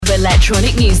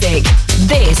electronic music.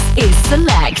 This is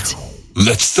Select.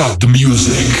 Let's start the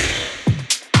music.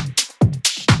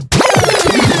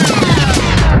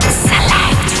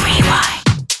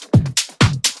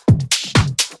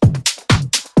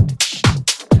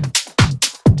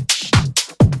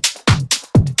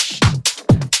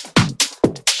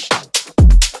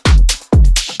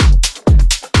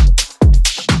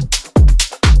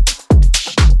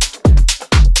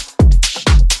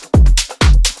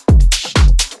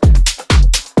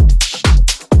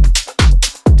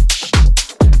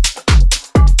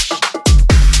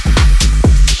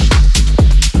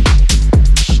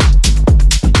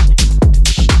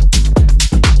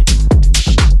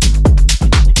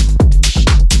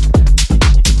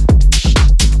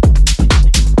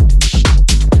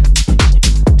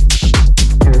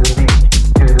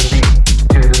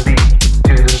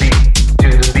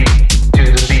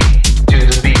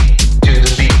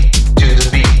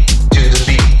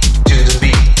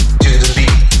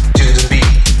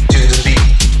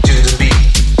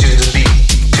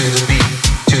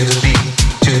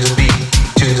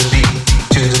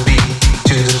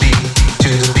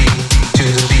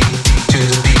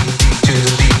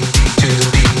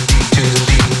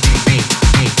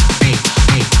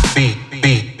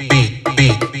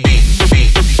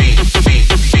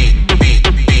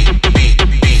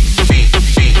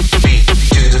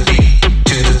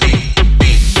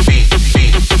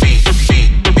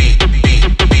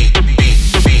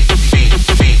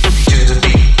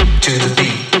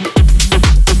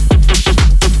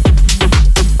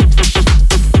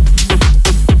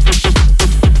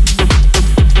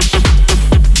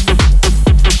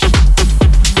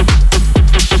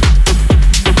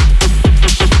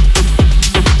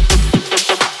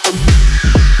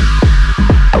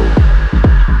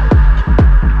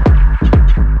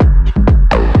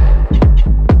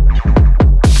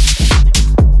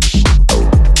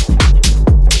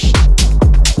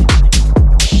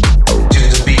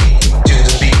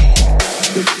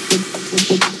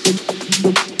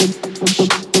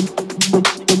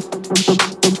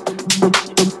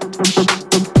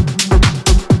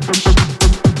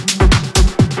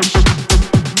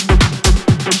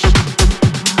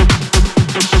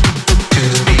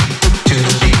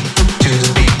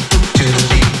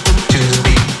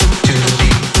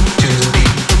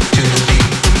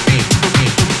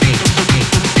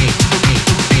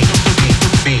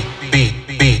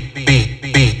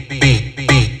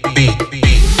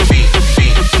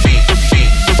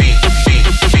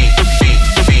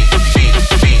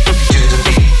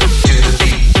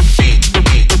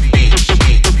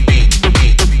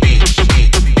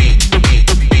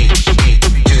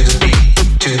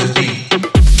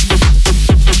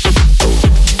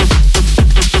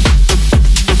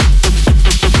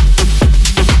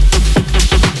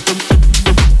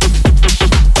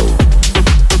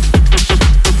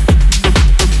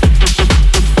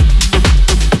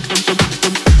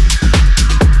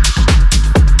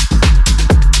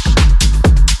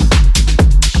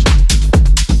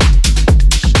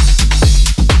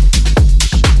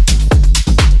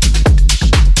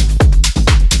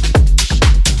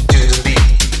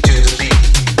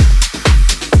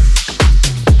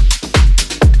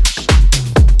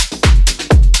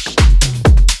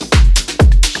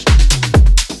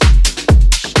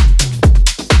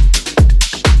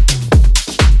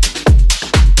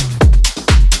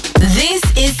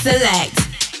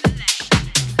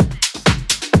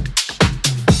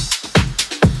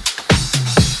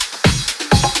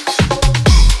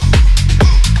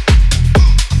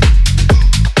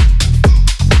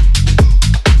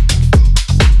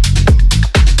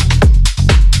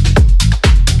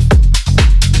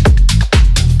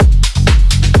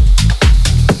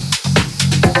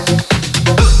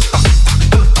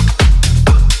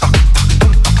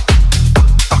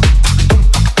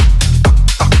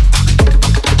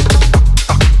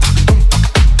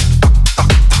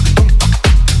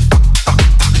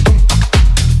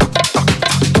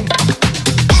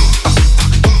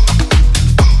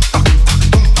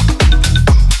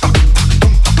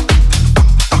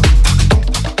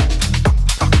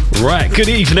 Good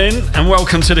evening and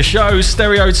welcome to the show.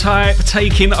 Stereotype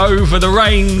taking over the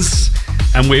reins,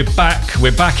 and we're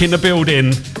back in the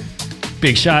building.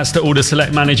 Big shouts to all the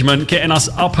Select management getting us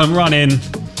up and running.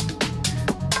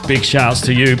 Big shouts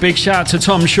to you. Big shout to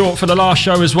Tom Short for the last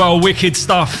show as well. Wicked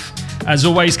stuff. As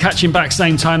always, catching back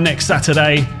same time next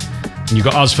Saturday. And you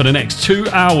got us for the next 2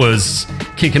 hours,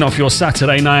 kicking off your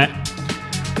Saturday night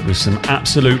with some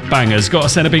absolute bangers. Got to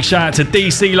send a big shout out to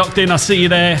DC locked in. I see you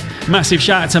there. Massive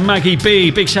shout out to Maggie B.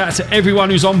 Big shout out to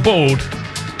everyone who's on board.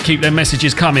 Keep their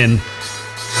messages coming.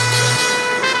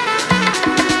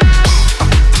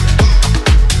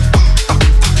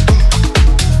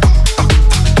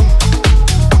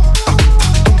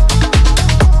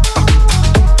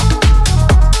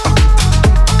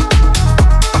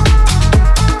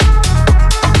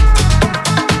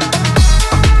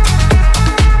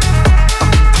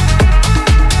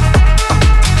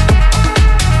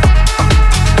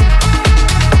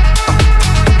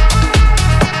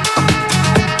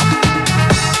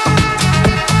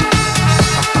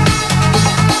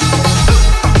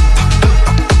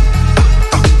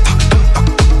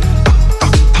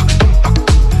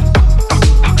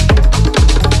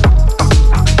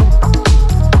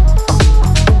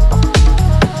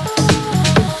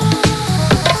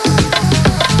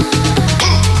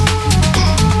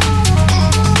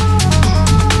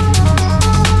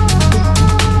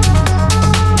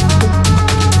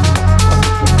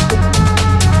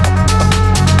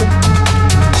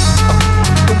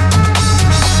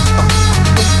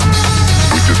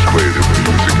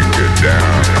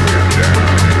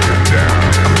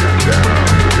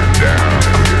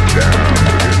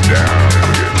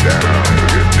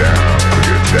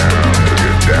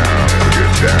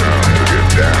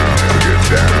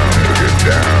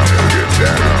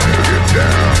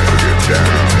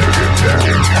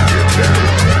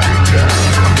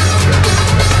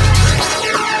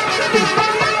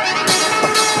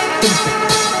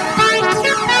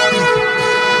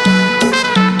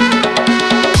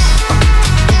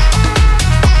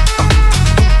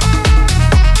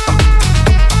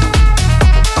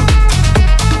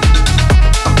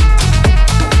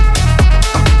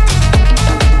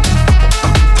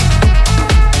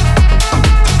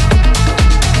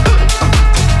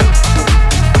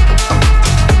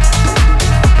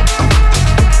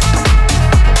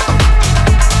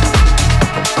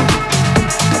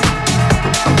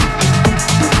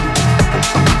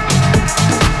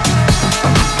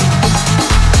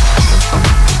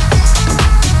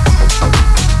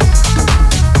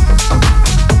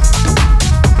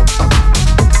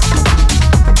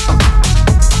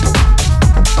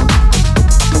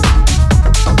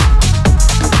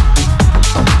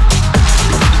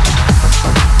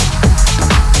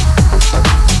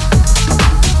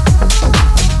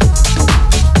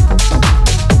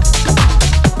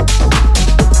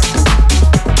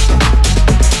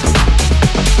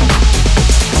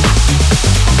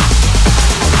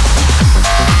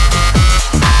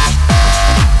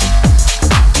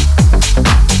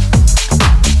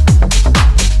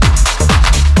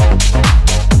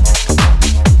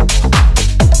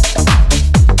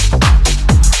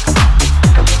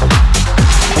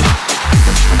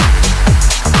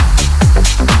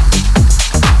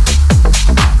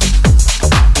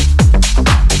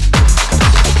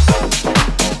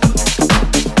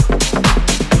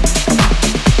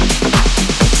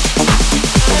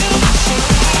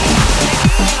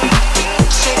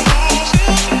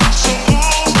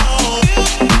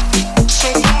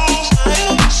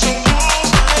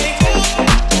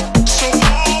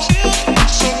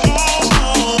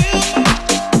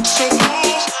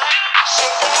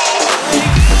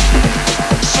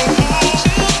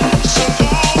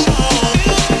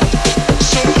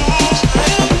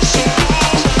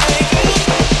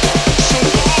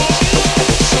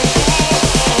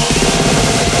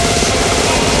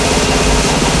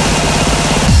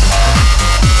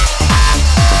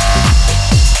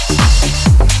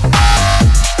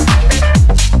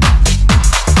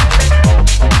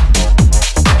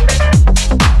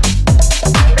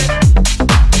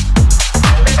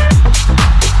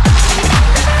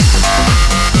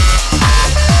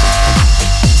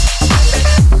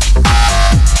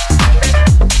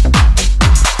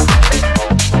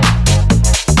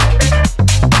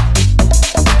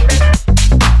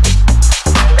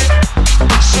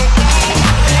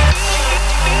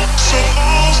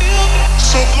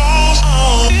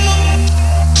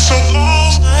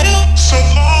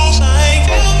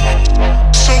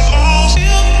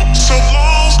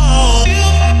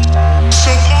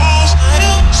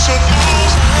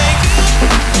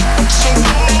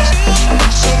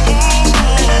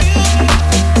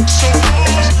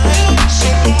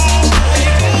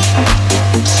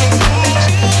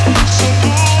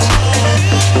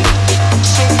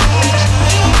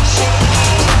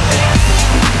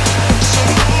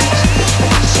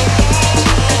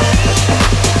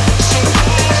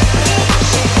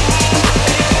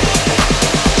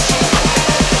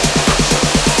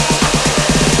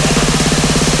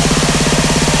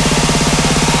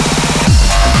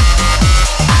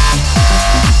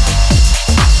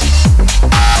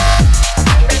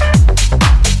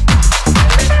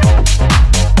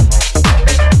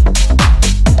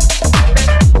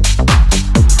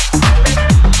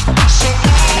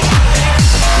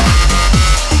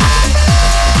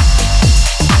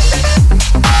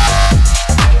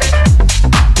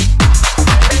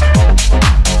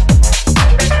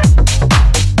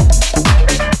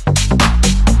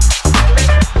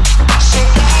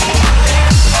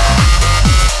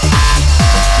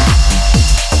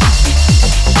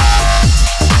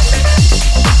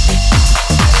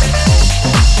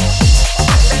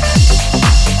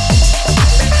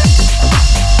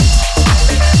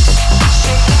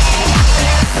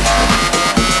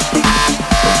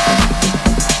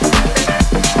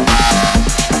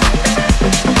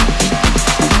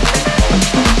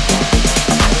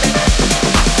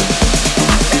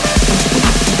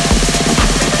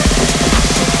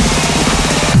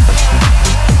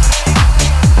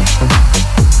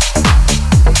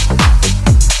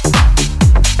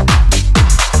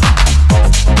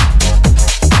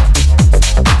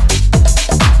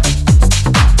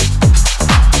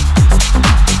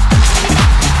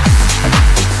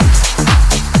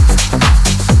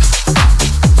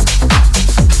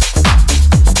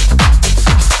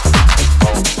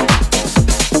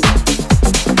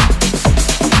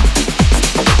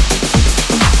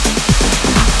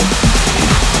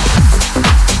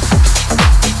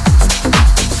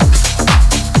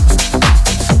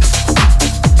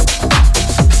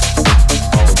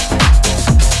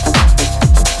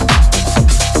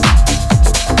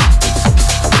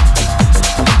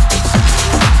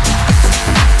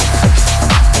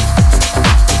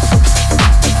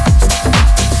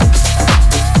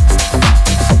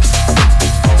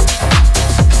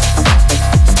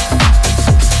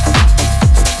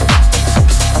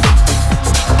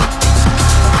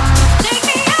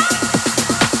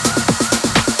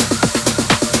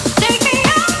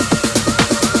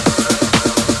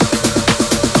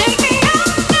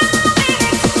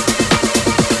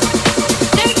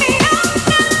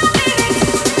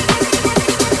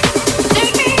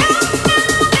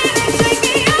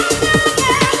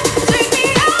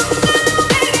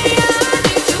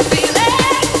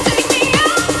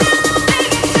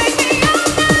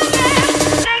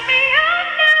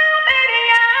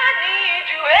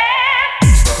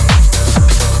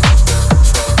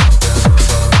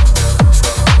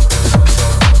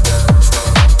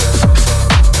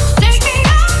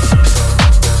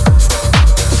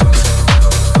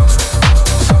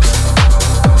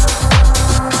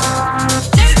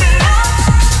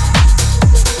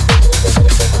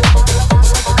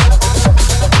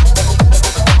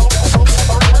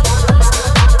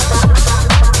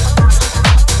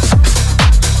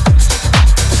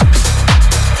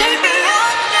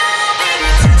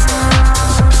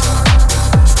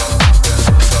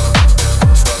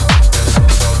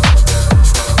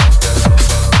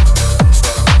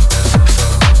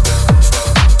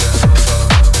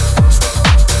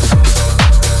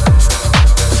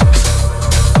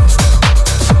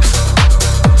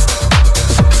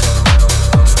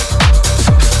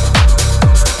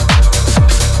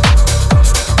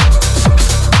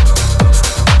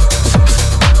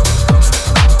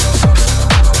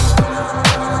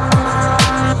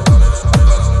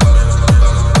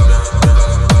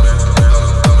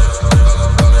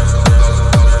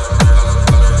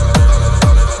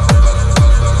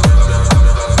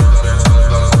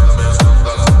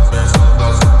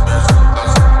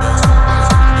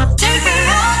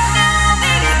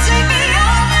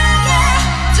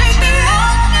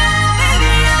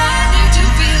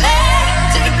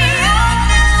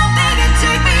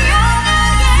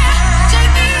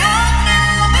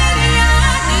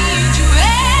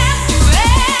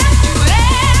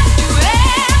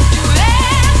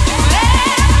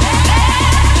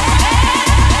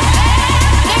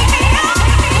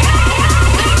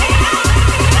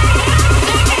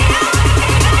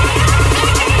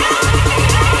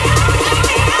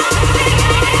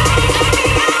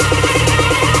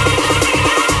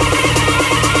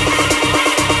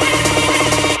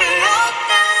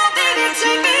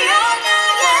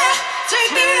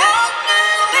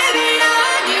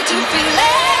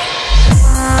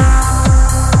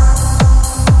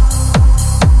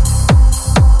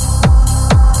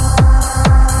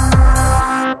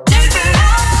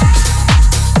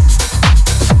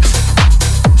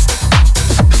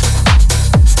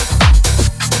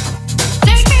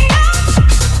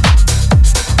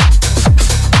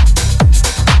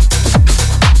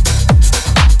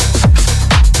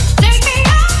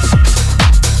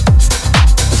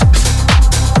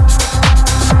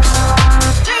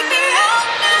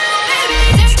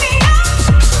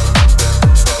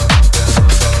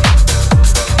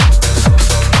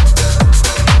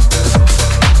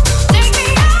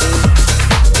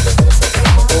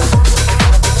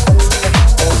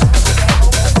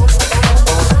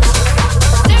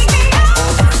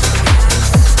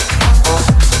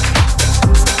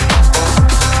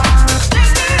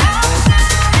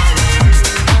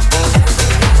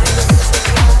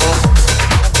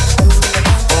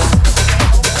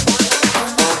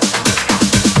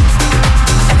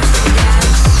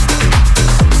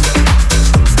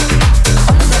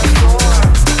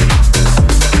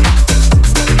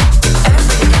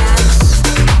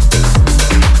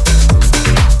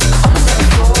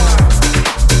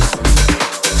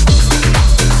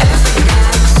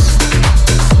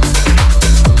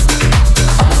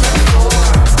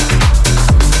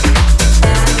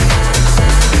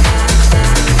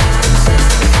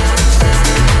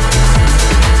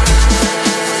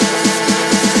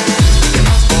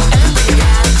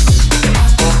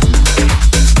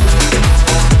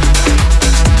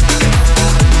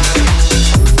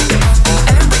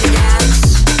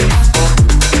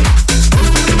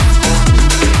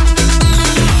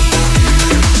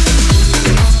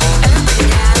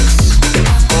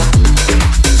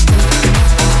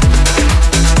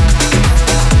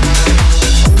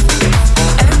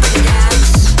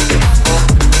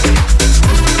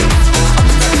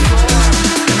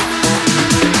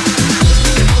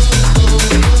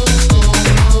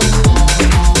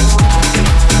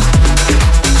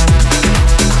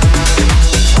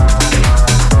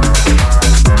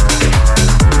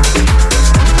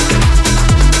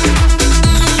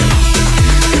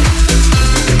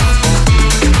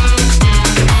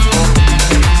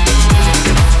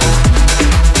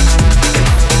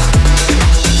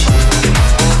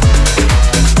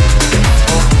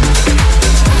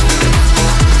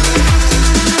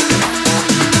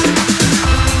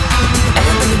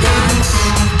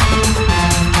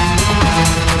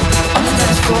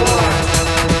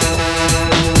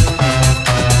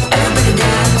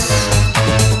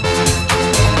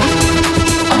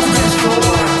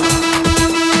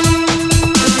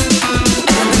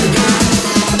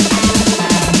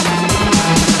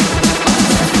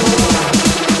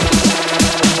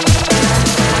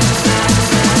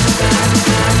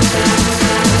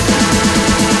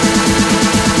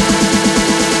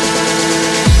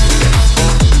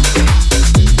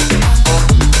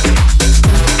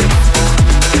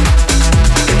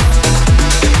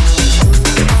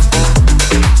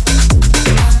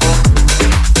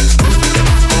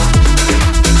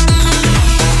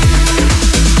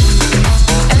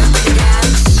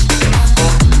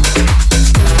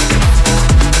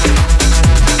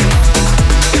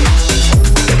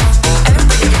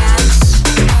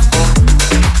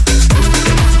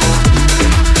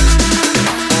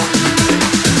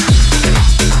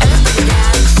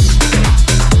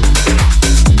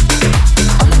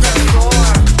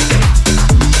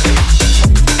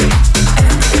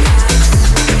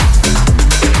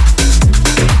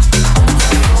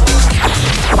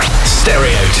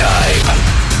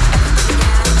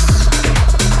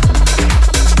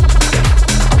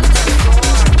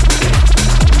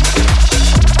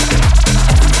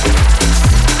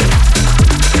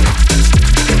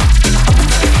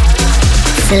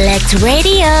 Select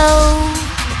Radio.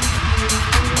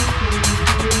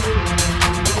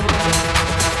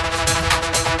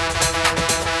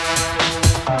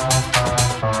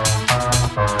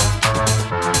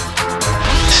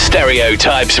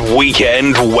 Stereotype's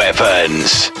Weekend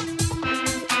Weapons.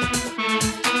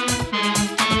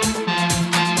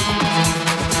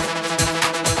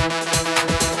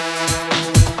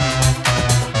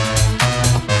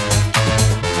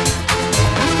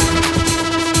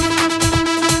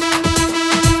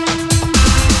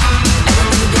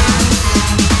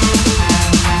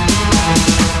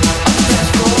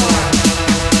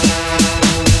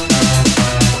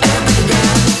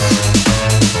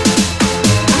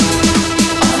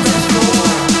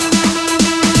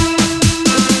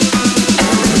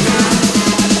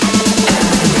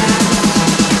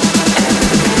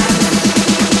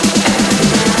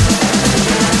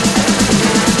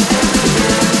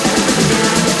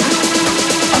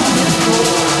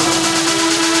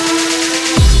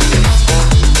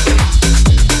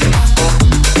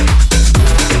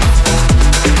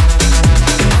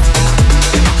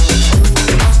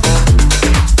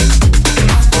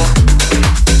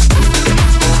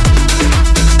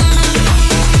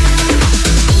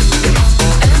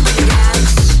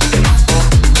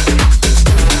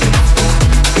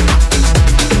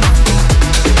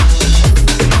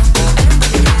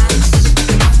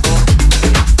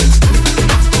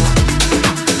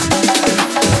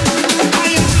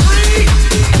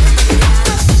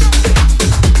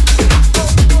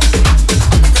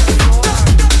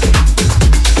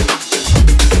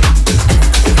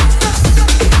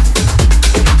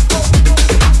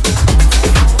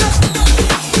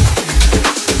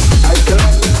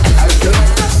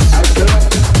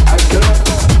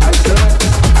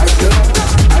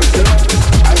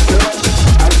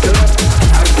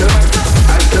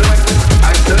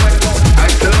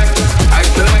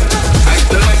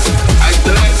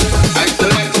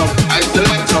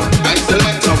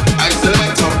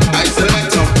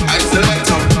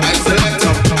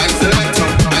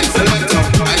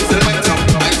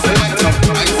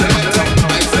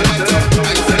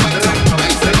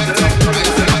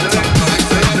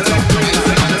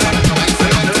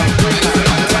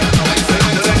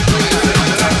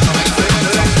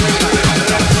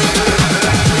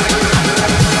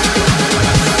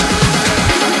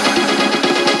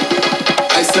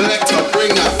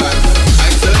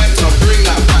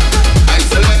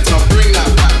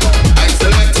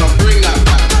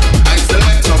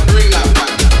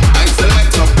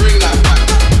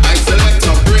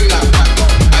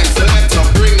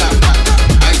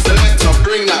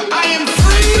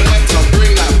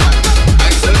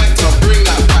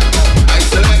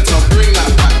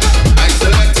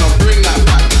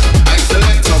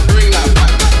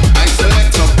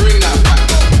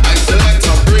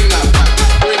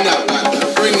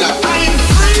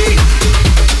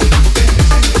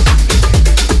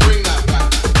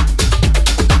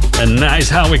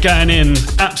 How we're going in,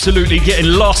 absolutely getting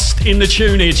lost in the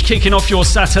tunage, kicking off your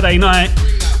Saturday night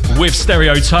with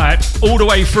Stereotype all the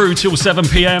way through till 7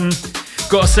 p.m.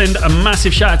 Got to send a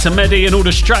massive shout out to Mehdi and all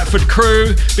the Stratford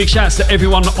crew. Big shouts to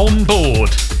everyone on board.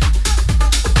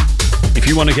 If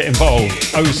you want to get involved,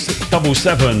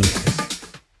 077.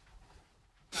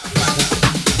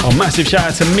 Oh, massive shout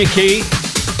out to Mickey.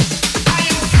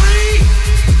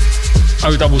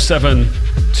 077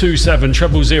 27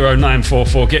 000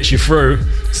 944 gets you through.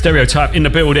 Stereotype in the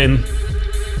building.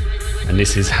 And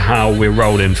this is how we're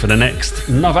rolling for the next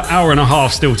another hour and a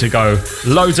half still to go.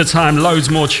 Loads of time,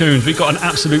 loads more tunes. We've got an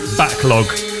absolute backlog.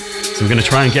 So we're going to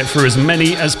try and get through as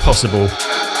many as possible.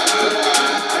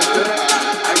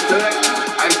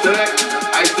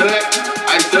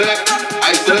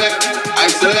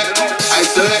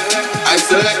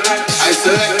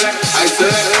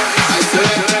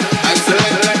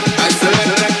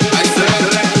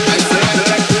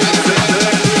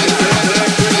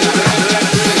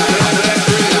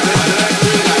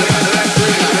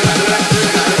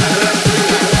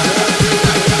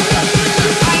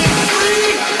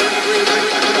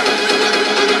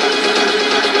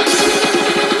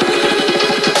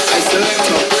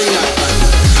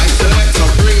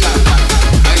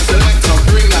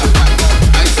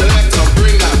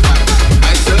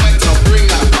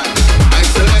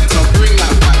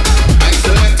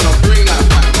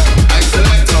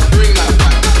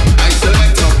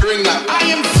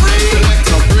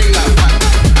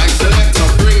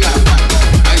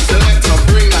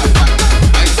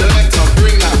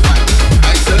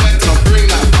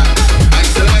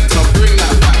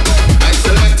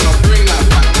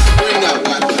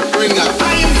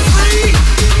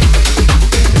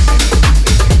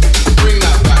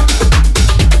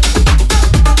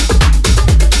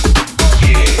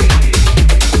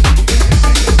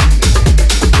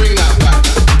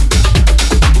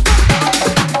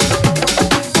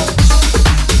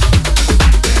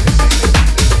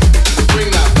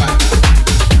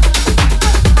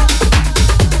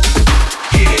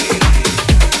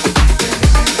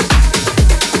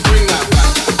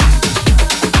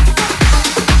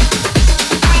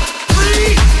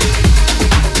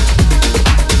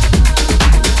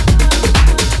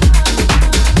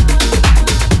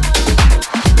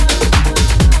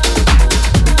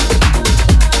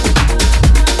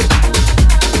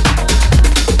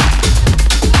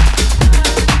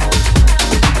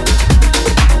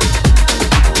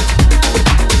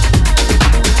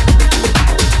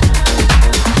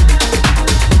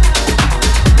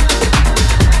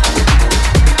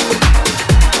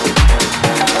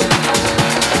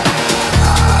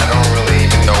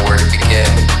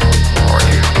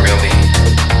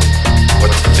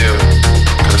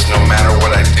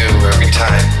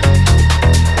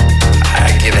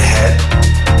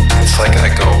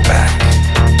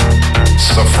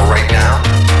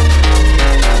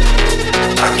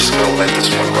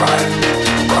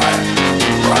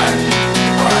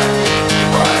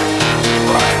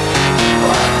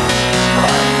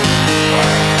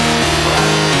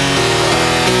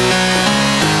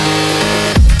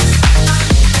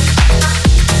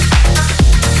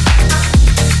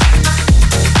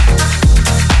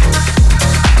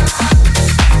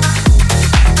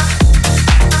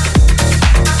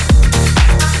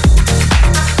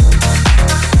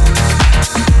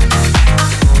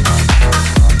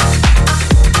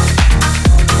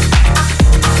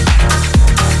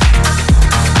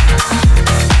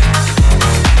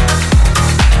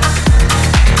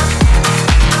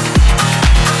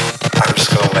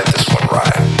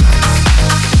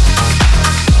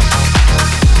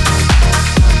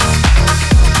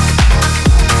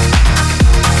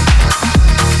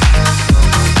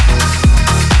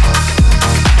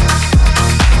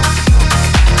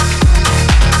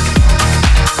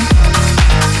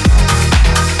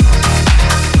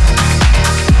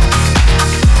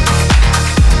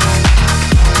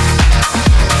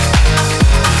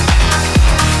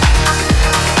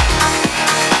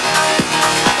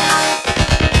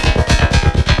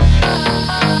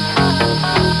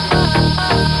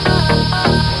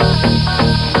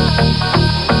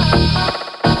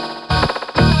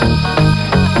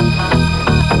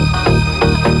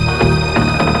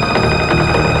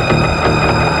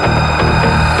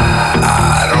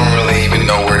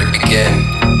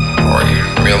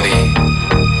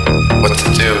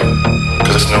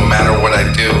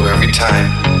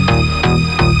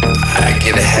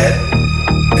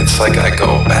 like I go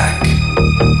back.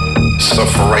 So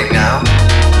for right now,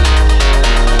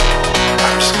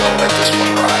 I'm just gonna let this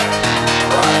one ride.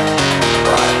 Ride,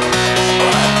 ride, ride,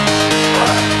 ride,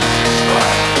 ride,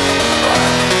 ride,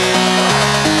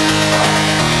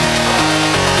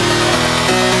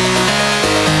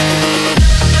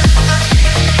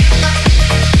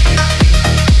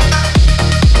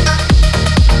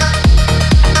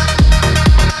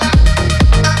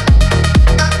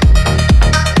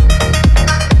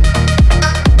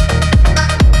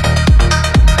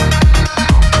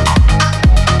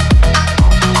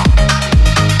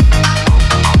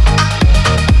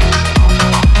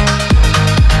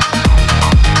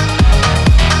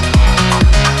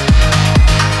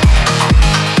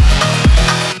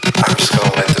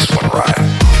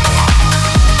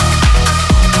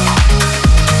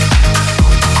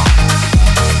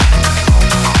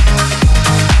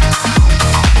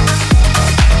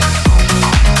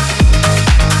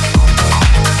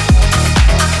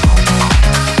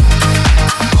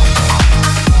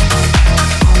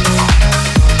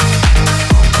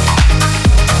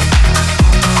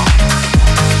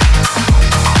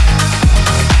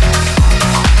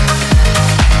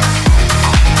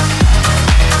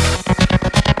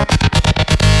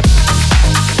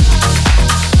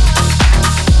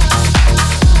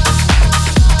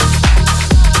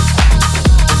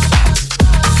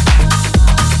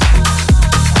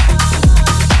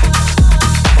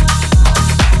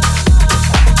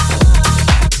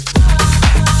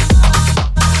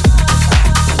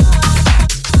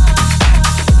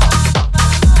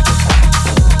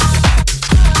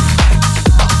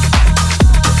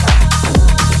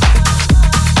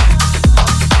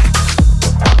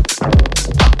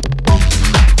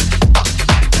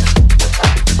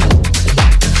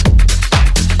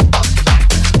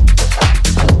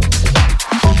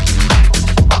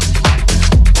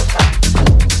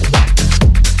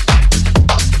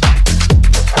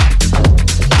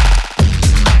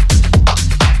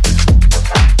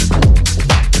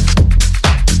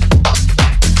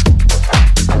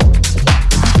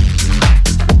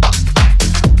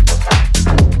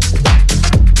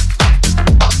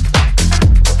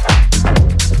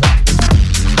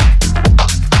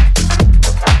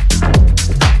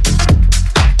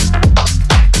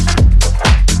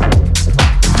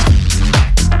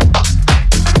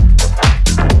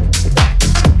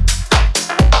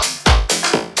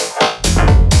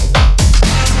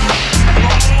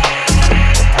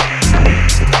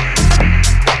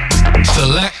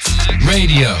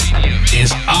 Radio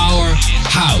is our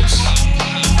house.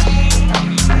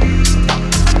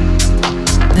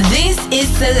 This is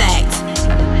Select.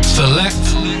 Select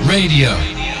Radio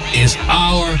is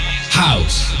our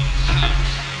house.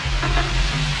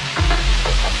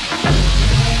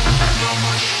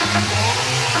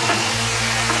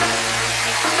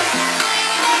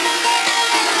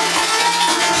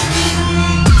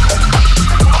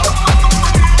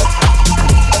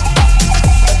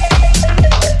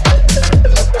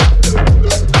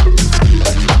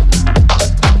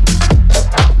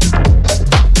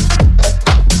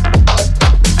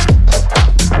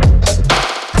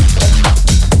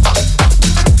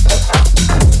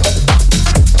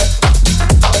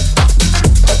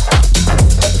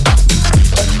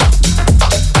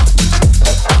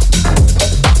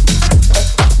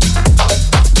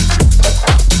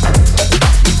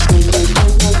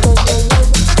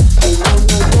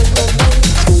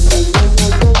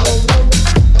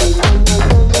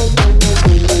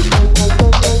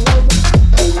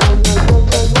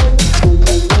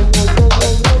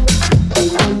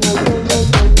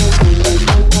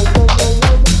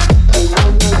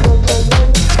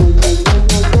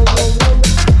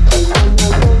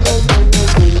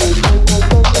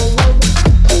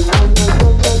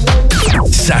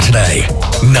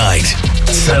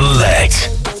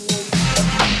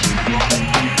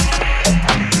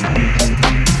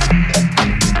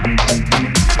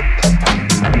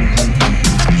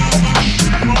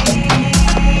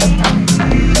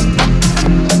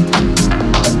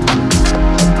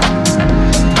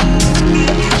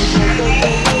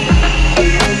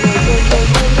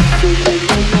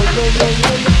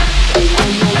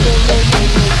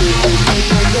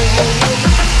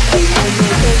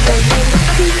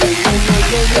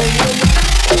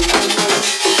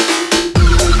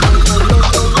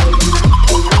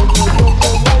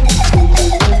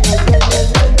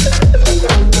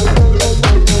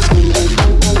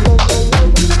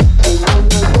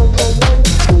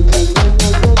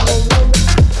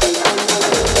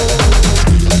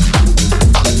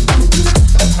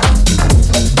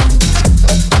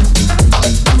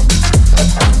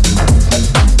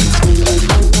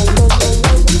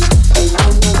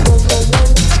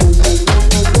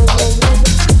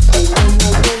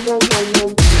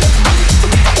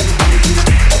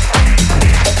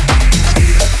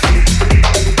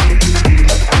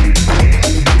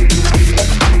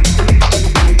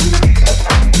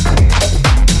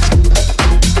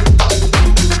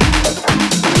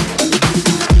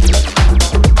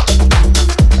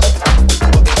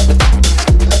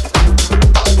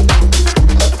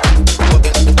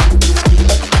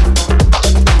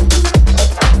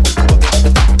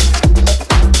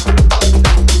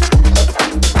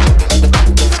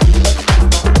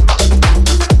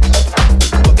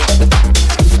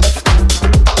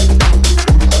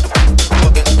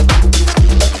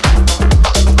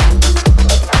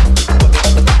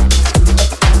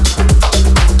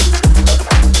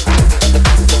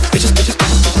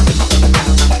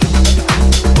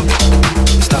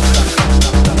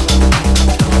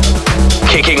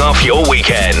 off your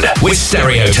weekend with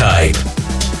Stereotype.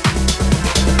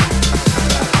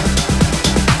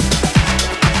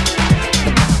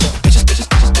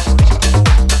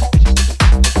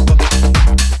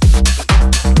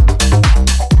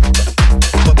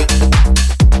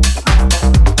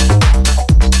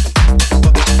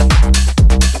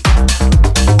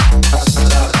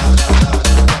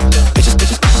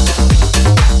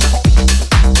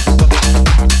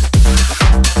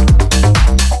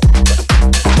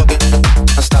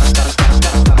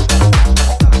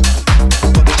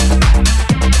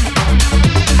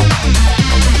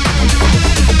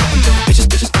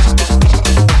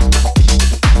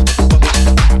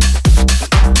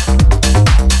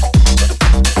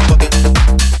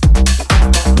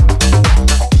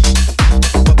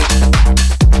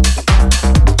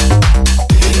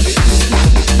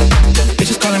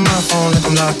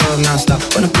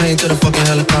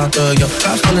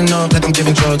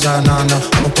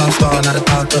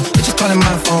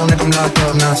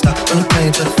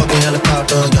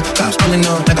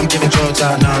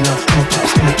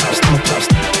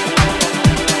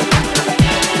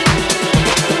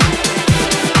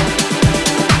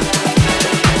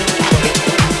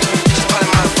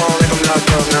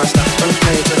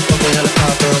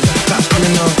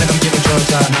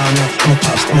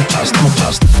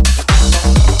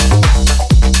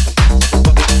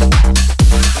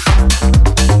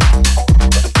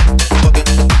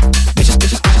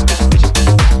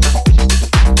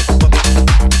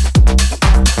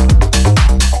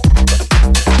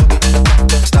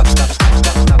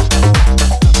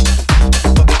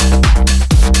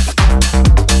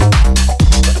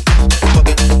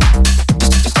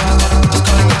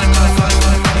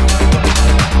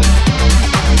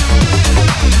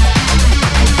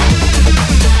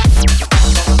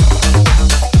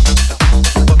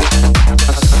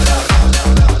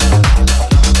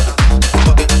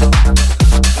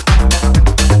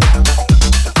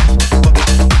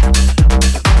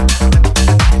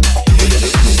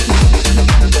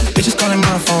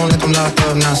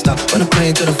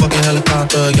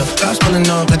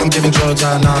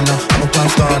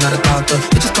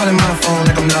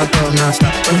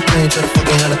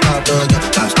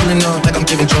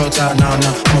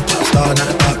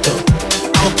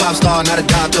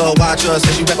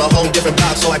 Says you rep a whole different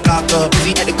block, so I copped up.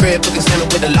 Busy at the crib, cooking salmon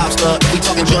with the lobster. If we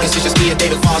talking joints, it's just me and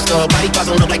David Foster. Body parts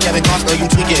don't look like Kevin Costner, you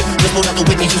tweaking. Just pulled out the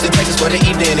Whitney, Houston, Texas for the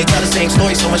evening. They tell the same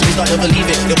story so much they start to believe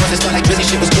it. It wasn't start like Drizzy,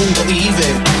 shit was cool, but we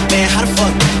even. Man, how the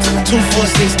fuck? 2, 4,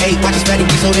 6, 8, watch this battery,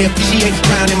 so they appreciate.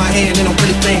 Crown in my hand, and I'm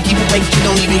really playing. Keep awake, you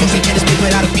don't even usually get this big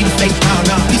without a beat of face.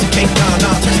 Nah, piece of cake,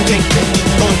 nah, touch the cake.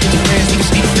 Going with your friends, you can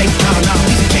speak of face. Nah,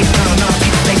 piece of cake, nah,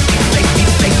 beat the face, beat the face, beat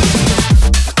the face.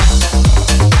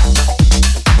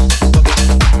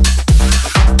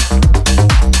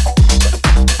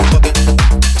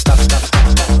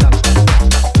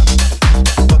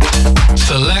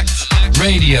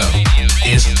 Radio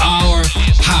is our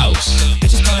house.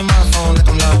 Bitches calling my phone like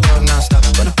I'm locked up non-stop.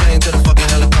 Run a plane to the fucking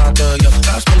helicopter. Yo,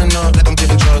 cops pulling up like I'm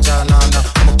giving drugs out. Nah,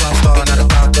 I'm a pop star, not a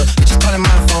doctor. Bitches calling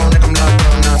my phone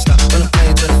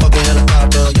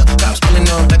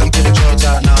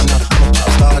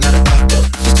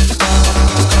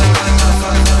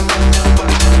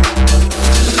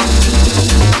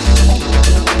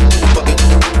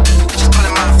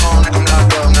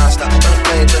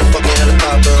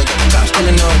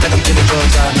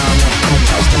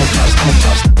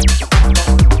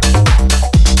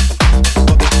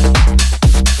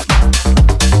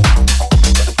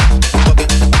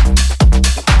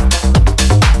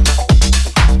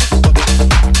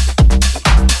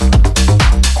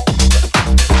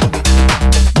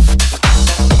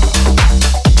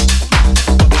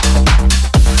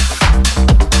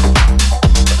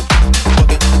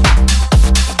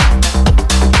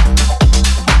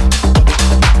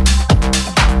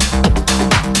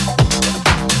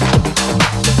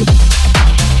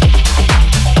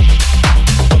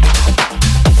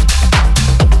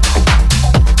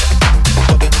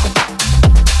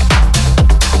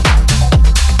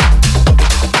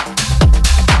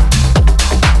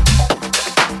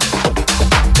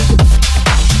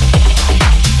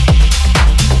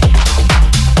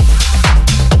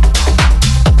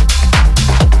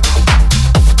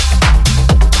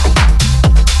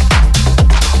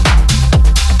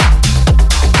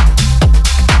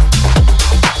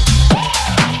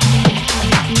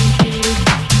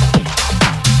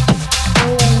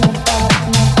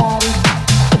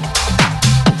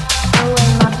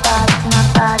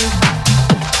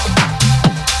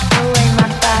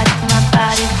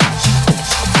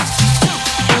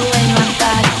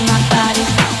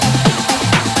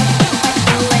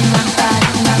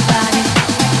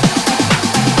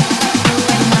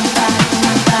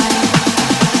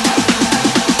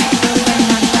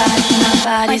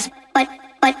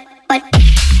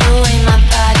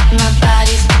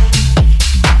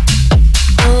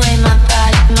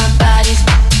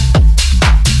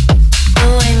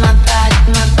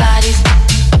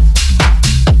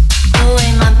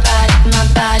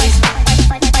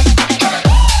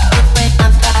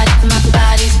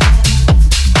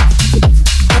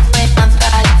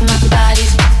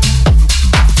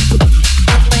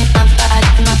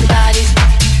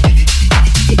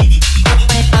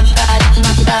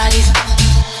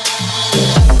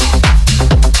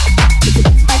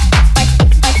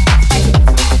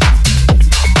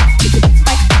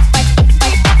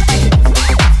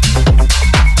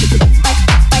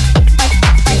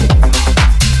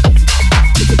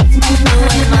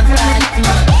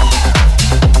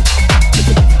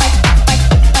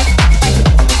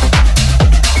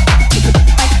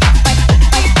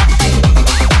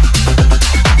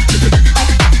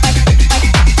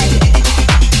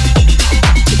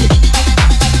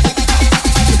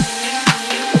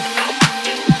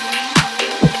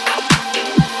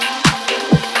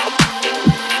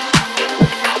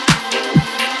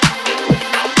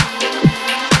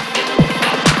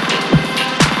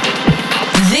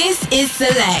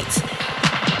Select.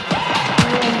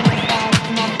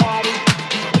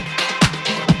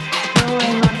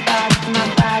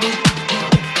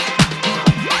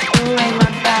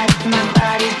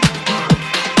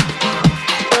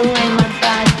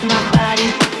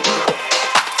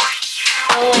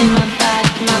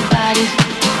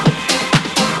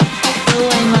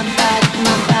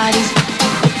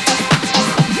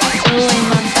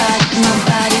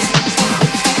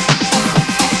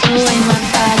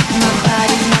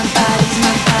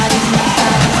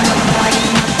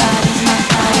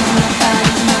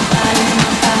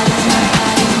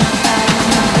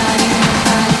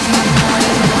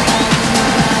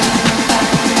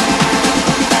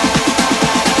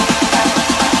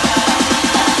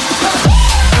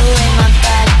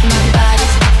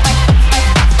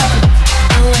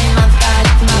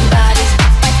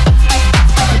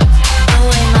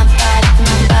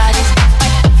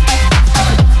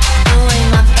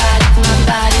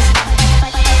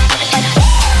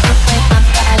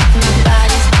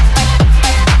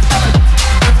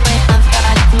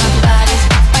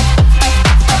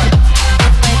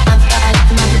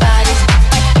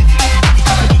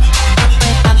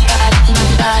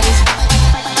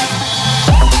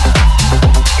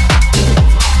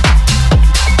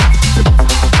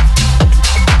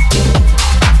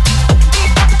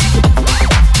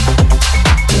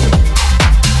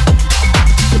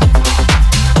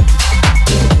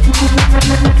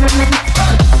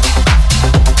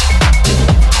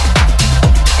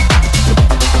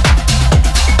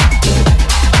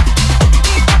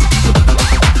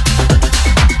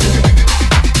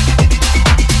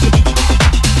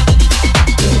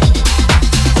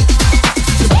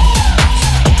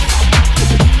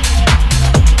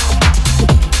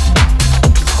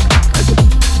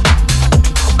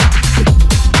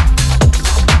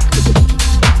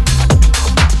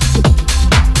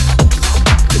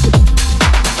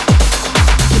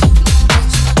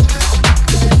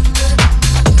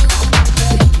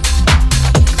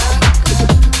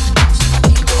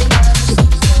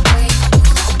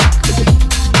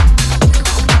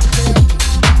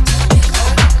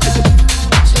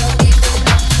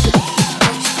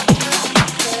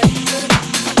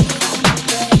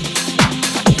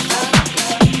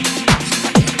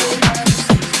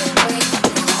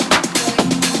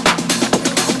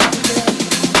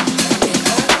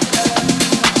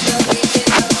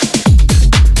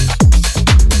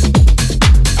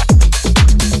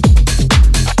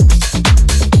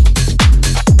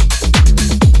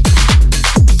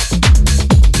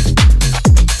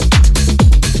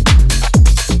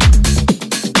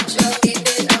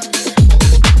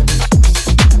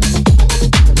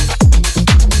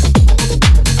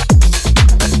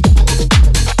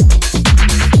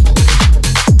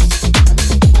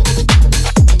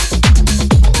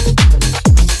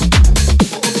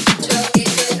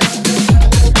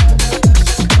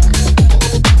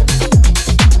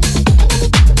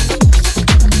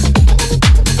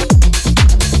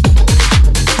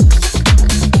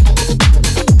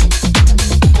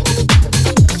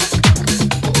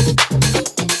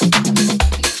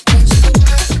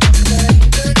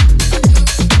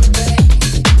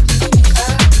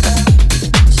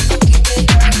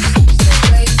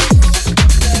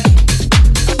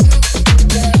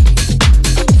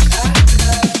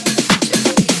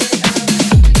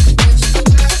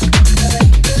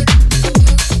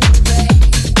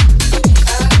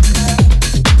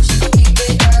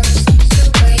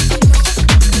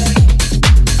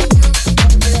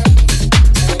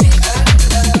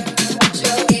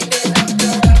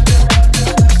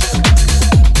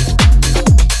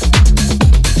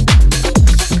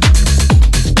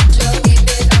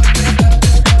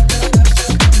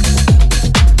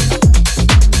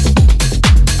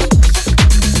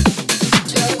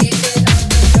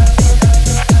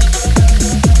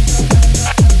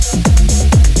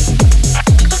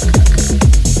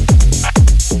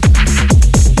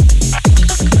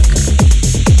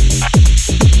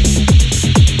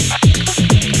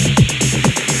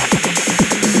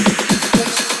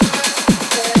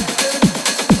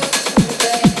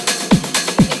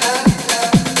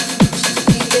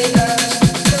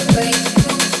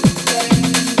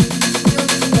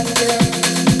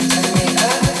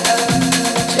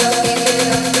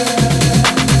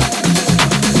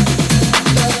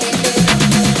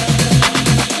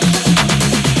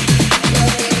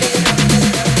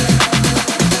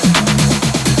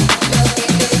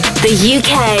 The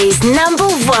UK's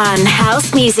 #1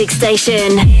 house music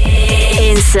station.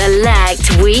 In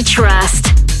Select, we trust.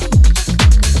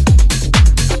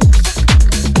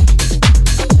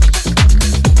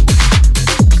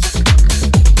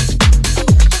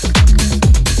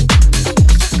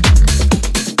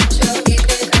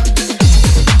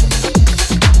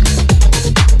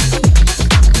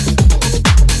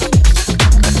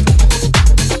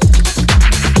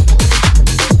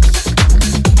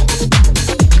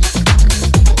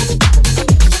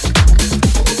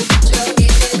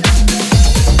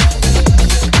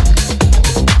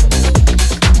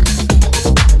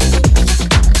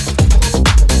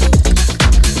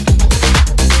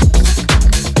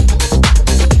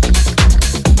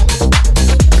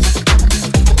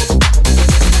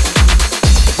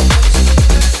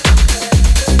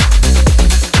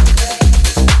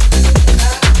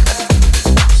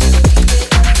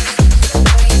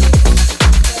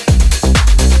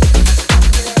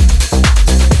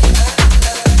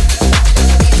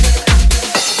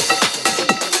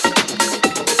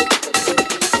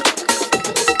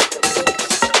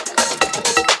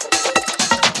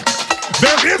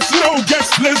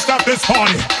 list of this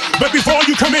party. But before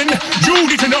you come in, you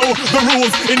need to know the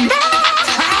rules in my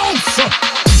house.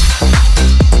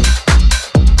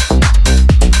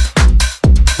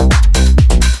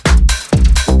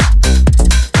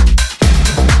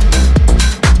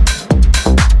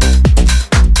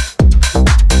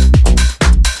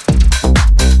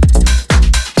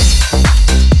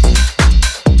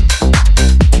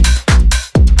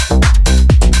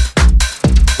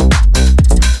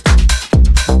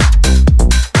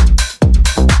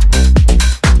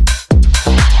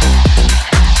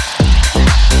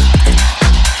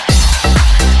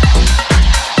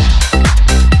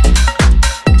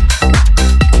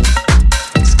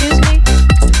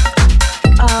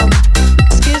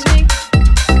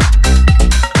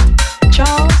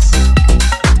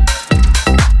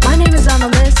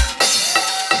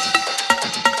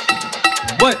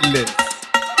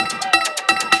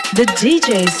 The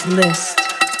DJ's list.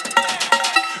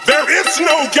 There is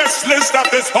no guest list at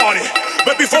this party.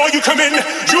 But before you come in,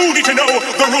 you need to know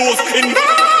the rules in my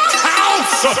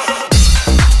house.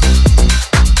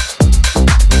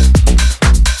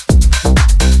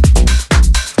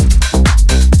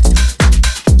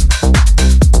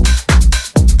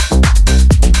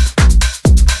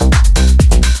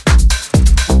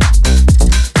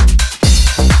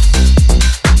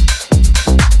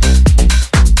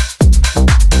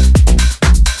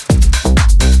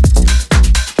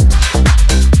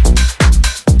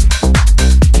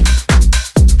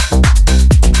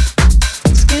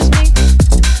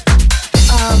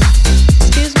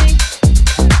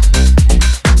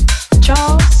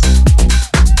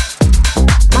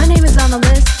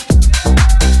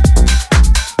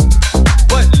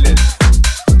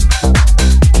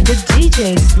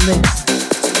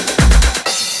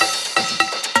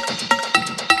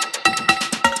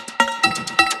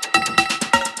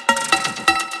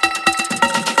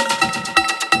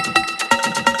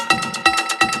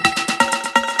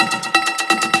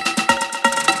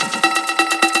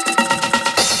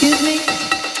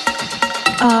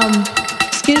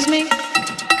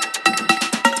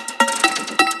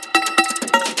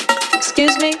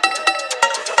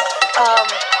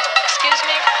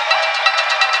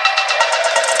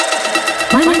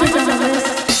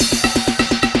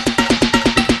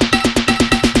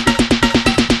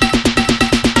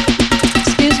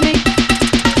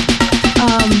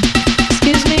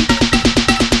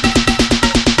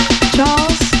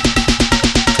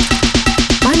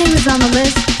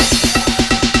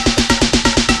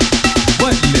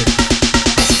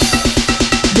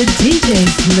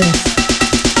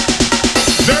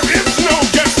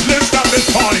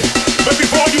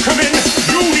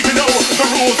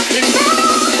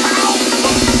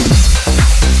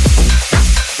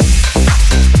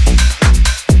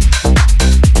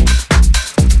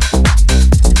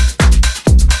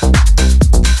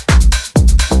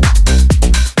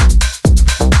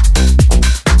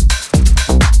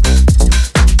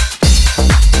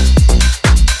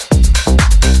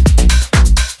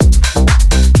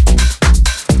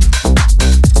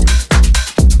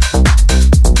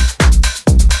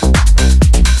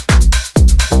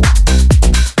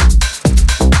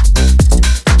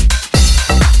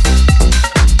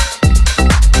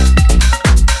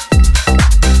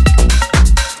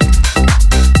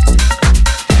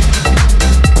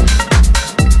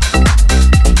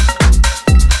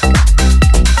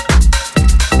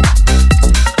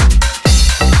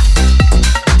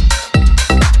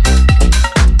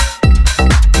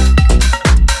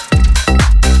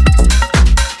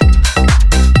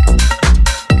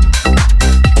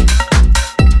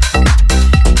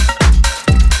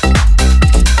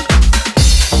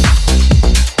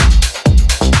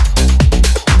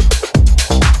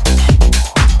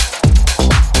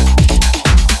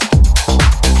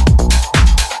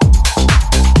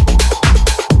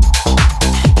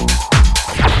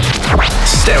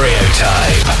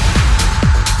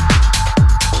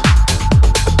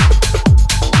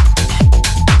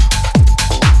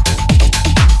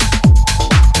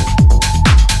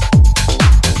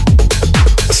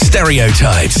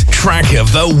 Stereotypes track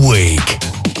of the week.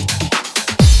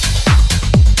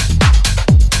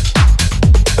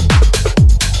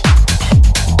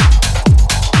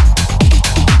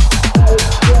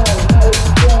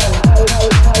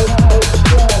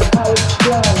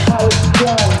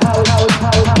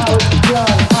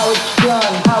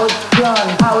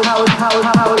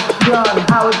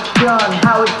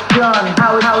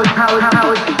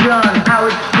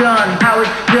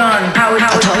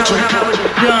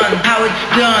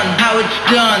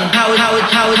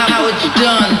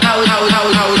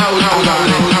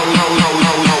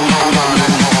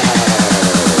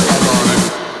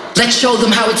 Let's show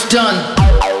them how it's done.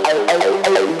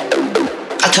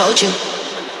 I told you.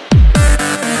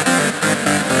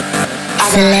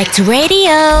 Select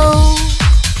Radio.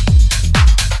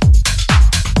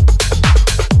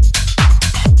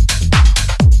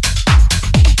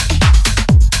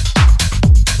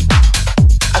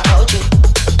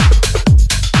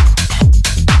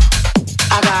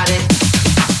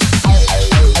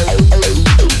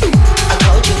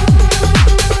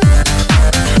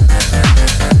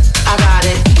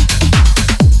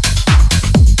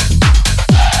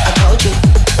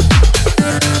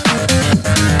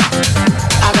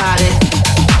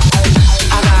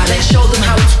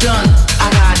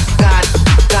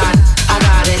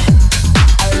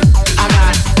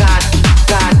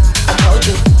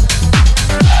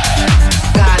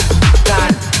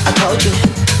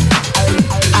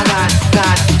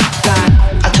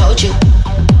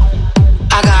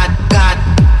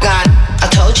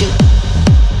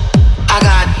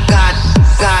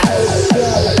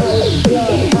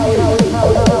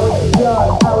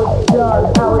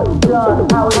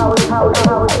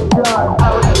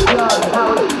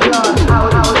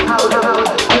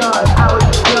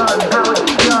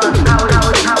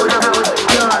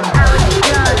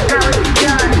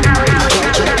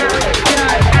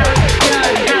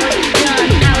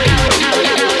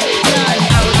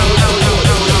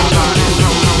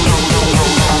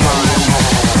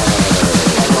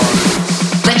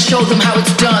 Show them how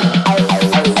it's done.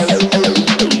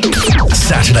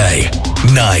 Saturday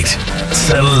Night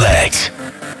Select.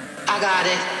 I got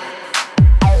it.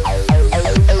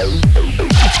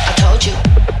 I told you.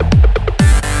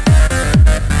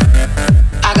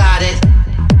 I got it.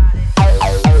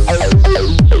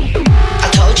 I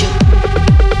told you.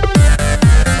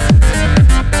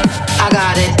 I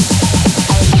got it.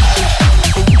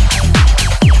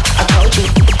 I told you.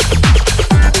 I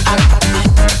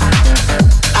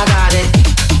got it. I got it.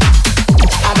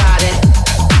 I got it.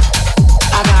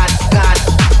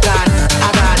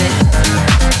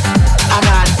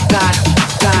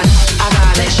 I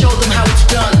got it. Show them how it's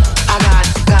done. I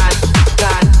got it.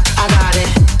 I got it.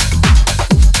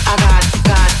 I got it.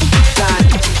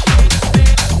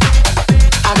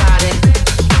 I got it.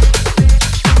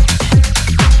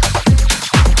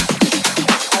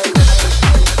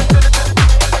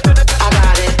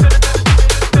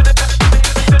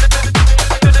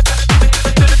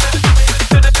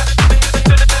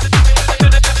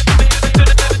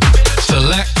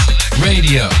 Select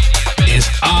Radio is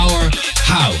our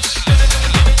house.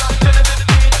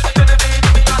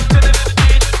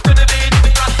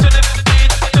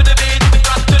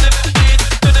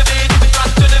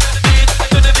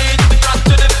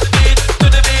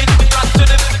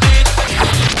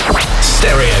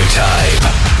 Stereotype.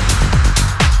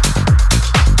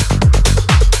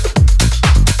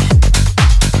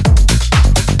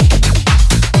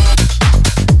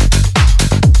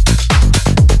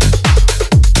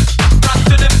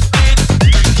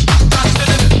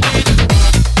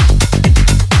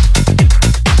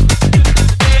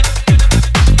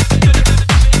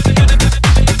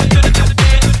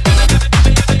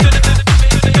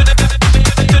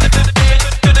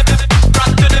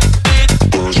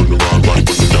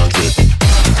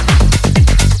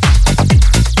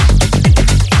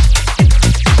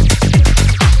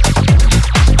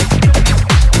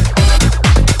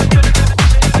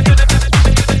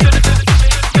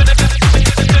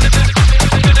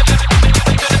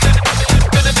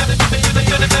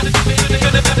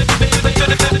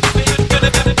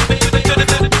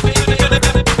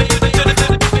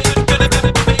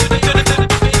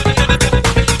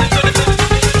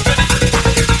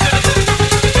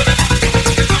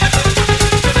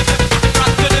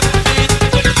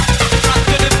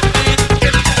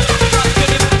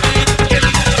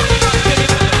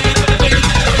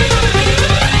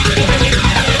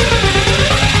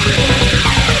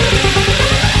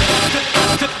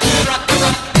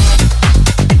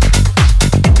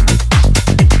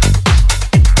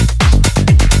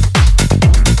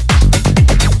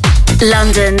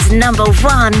 London's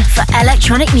 #1 for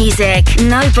electronic music.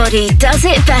 Nobody does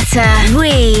it better.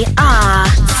 We are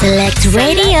Select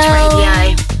Radio.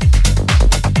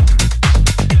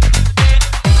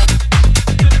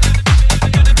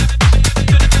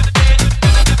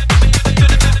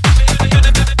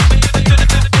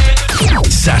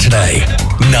 Saturday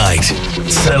Night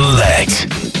Select.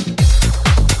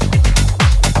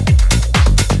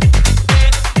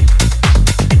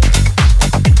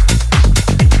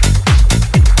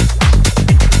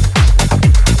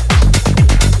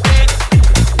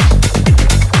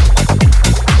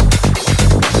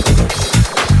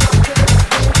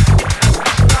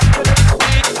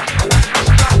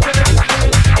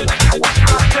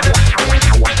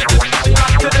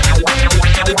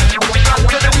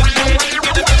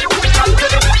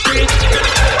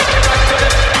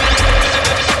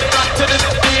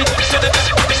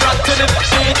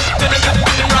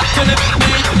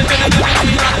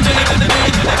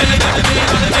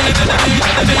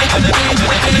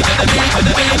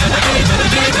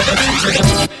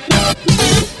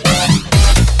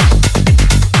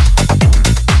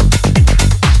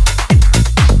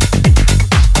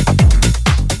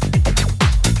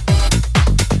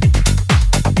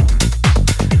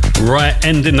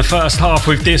 ending the first half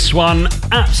with this one.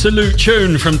 Absolute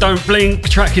tune from Don't Blink,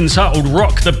 track entitled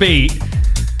Rock the Beat.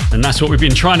 And that's what we've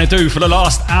been trying to do for the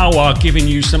last hour, giving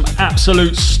you some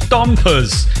absolute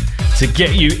stompers to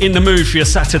get you in the mood for your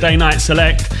Saturday night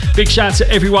select. Big shout out to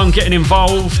everyone getting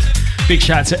involved. Big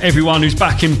shout out to everyone who's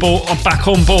back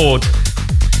on board.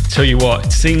 Tell you what,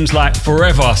 it seems like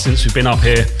forever since we've been up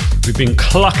here. We've been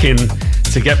clucking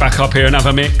to get back up here and have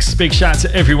a mix. Big shout out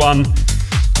to everyone.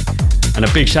 And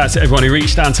a big shout out to everyone who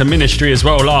reached down to Ministry as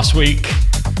well last week.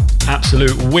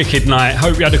 Absolute wicked night.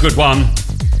 Hope you had a good one.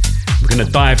 We're going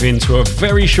to dive into a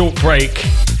very short break.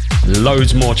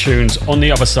 Loads more tunes on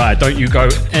the other side. Don't you go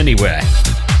anywhere.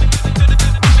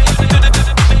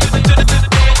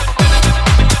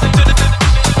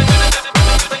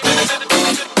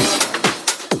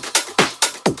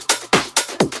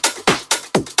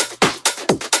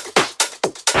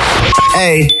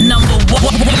 Hey.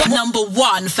 Number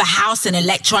one for house and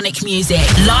electronic music.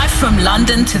 Live from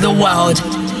London to the world.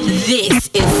 This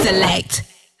is Select.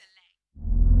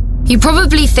 You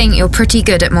probably think you're pretty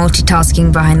good at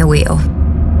multitasking behind the wheel.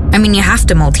 I mean, you have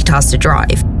to multitask to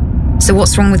drive. So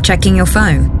what's wrong with checking your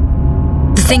phone?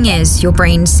 The thing is, your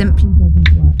brain simply doesn't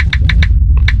work that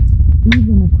way.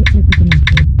 Even a quick look at the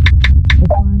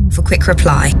message, for quick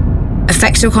reply,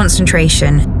 affects your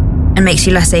concentration and makes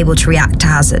you less able to react to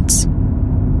hazards.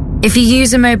 If you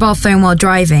use a mobile phone while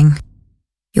driving,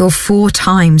 you're 4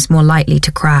 times more likely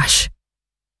to crash.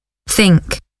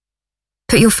 Think.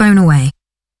 Put your phone away.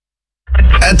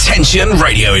 Attention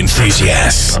radio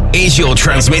enthusiasts. Is your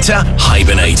transmitter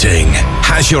hibernating?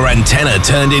 Has your antenna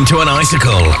turned into an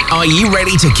icicle? Are you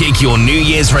ready to kick your New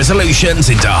Year's resolutions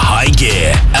into high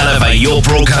gear? Elevate your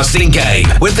broadcasting game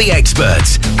with the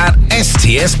experts at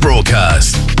STS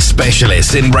Broadcast,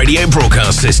 specialists in radio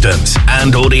broadcast systems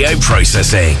and audio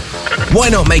processing. Why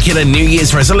not make it a New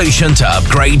Year's resolution to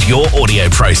upgrade your audio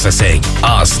processing?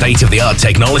 Our state-of-the-art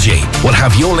technology will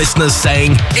have your listeners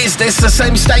saying, "Is this the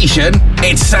same station?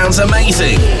 It sounds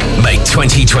amazing." Make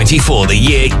 2024 the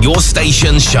year your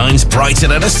station shines brighter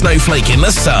than a snowflake in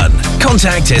the sun.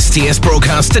 Contact STS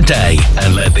Broadcast today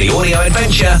and let the audio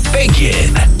adventure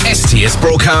begin.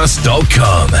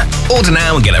 STSBroadcast.com. Order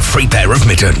now and get a free pair of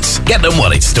mittens. Get them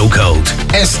while it's still cold.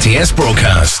 STS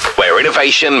Broadcast, where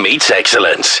innovation meets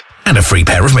excellence. And a free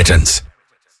pair of mittens.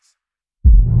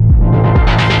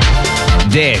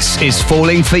 This is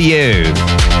Falling For You,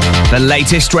 the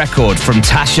latest record from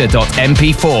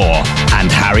Tasha.mp4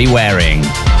 and Harry Waring.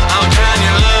 How can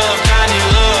you love when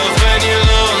you're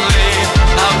lonely?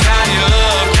 How can you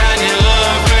love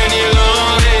when you're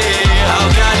lonely? How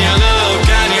can you love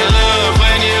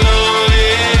when you're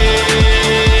lonely?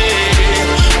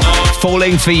 Oh.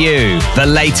 Falling For You, the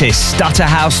latest Stutter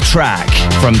House track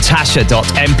from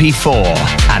Tasha.mp4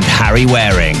 and Harry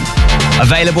Waring.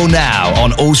 Available now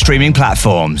on all streaming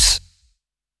platforms.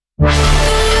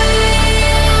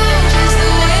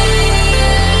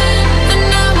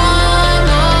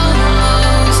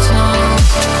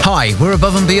 Hi, we're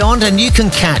Above and Beyond, and you can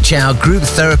catch our group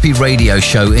therapy radio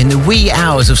show in the wee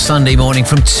hours of Sunday morning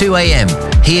from 2 a.m.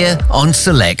 here on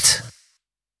Select.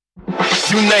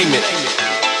 You name it,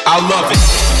 I love it.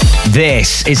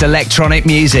 This is electronic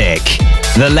music,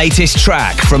 the latest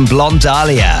track from Blonde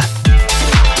Dahlia.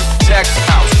 Tech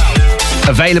House.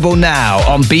 Available now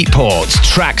on Beatport,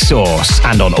 Tracksource,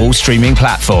 and on all streaming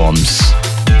platforms.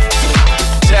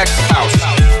 Tech House.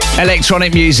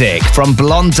 Electronic music from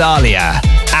Blonde Dahlia,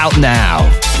 out now.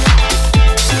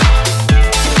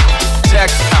 Tech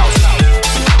House.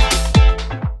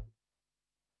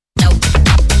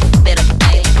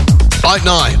 Out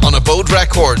now on Abode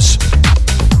Records.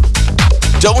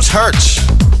 Don't Hurt.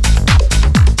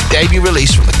 Debut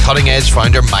release from the Cutting Edge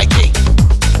founder Mikey.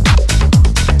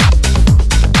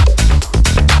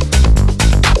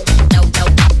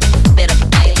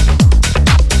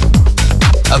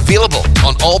 Available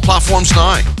on all platforms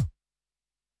now.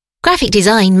 Graphic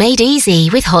design made easy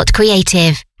with Hot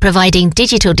Creative, providing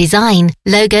digital design,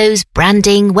 logos,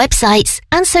 branding, websites,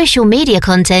 and social media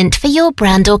content for your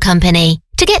brand or company.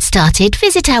 To get started,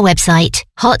 visit our website,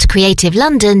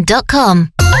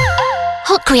 hotcreativelondon.com.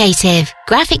 Hot Creative,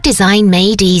 graphic design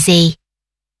made easy.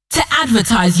 To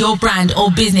advertise your brand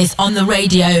or business on the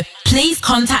radio, please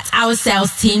contact our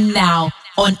sales team now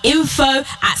on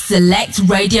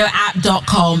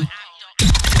info@selectradioapp.com.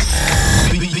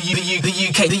 The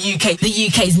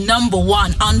UK's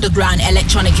 #1 underground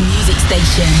electronic music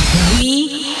station.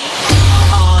 We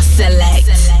are Select.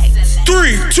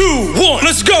 3, 2, 1,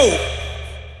 let's go!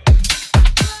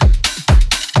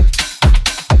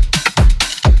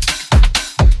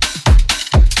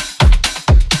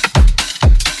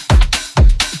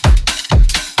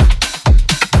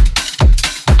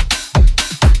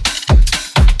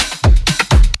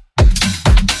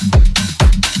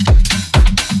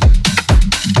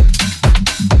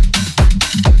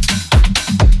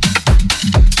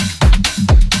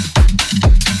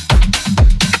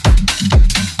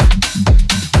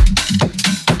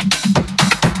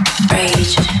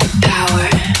 Rage.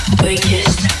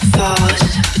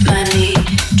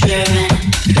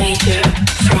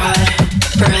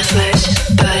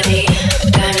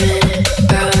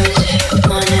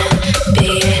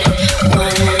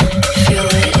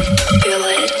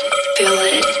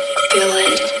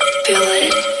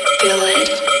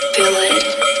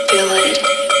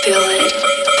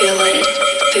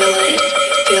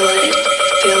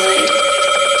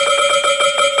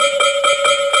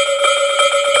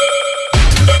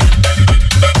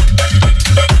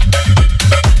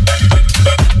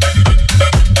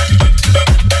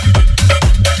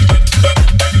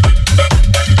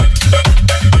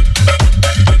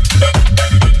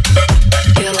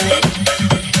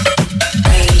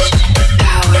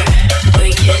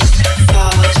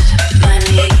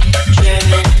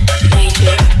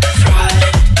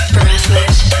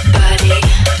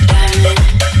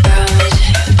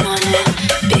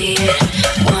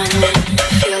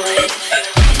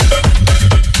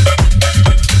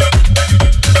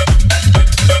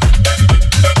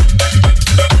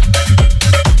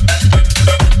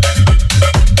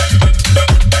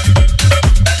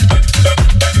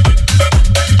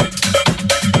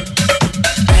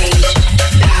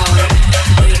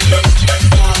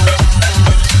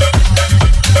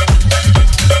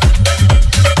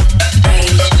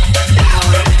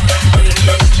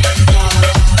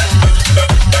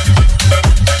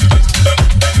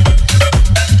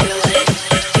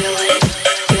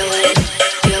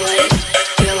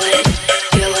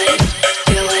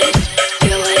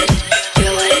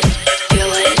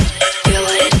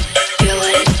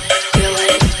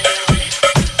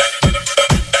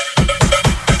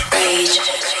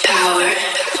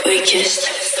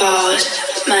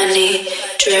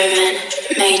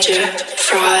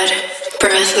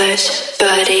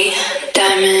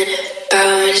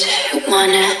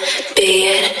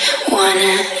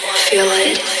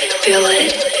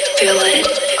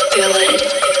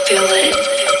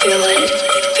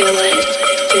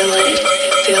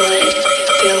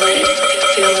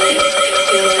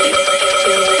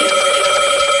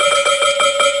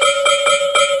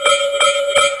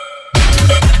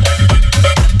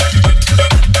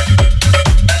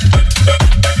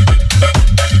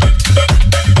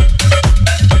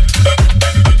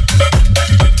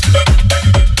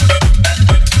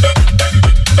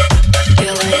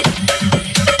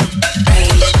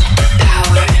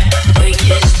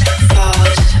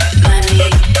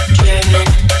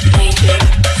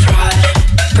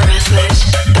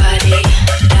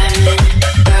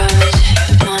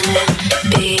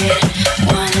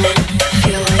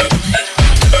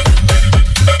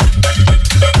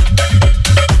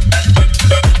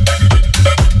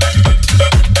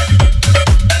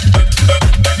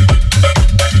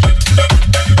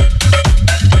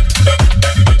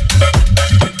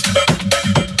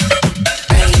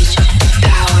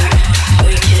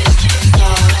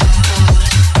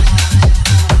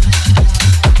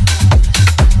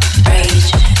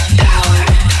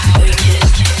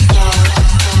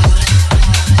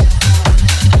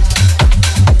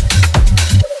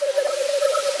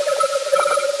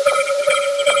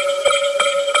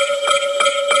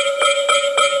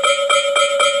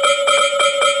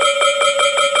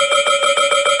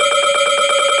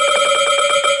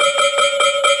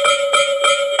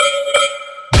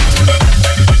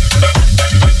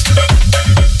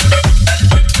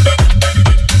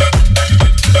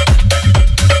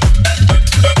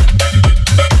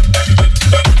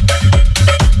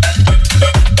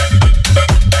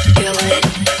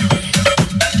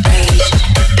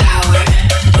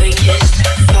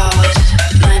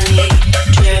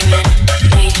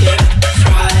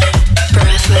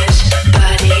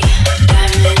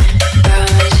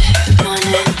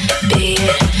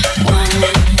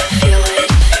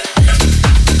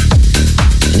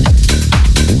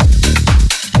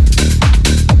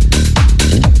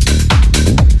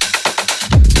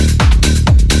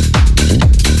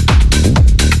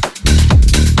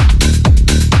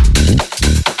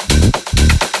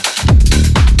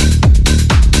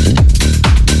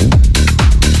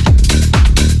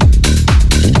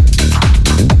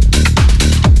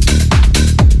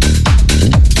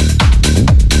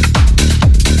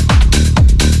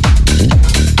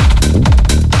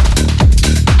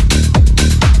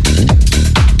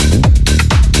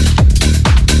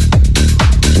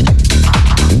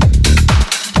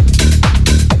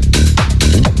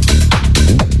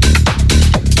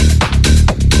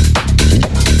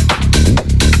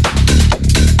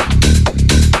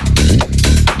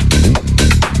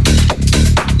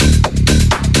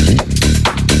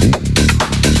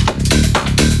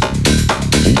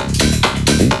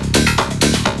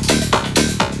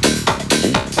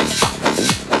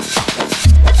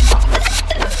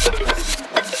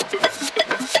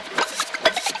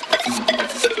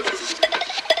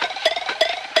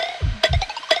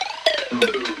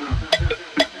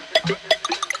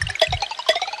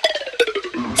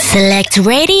 Select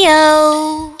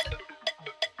Radio.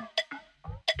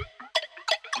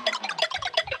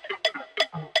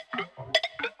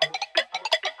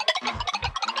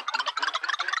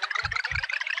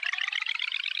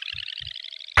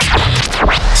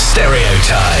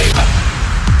 Stereotype.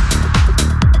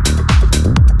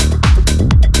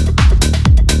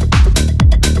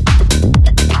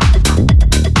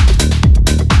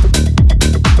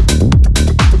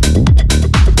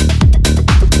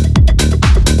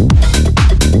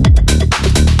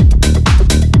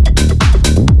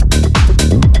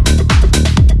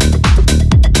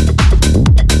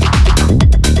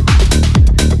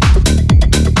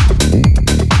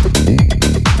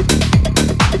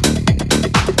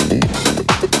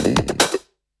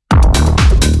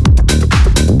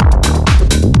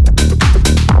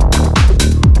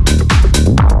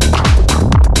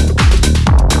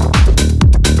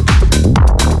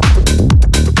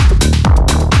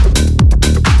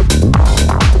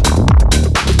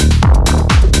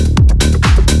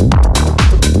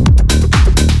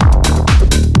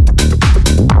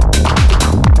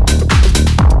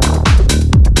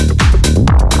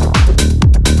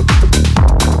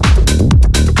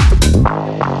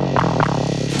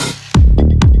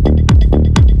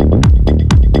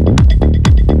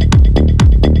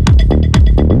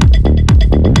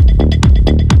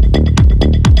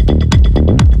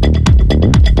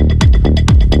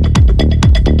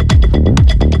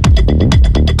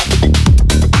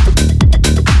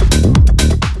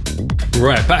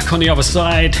 Right, back on the other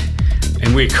side,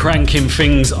 and we're cranking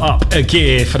things up a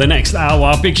gear for the next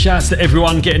hour. Big shouts to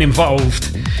everyone getting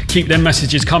involved. Keep them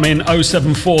messages coming.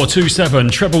 07427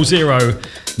 000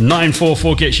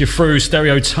 944 gets you through.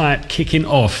 Stereotype kicking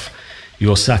off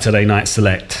your Saturday night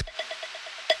select.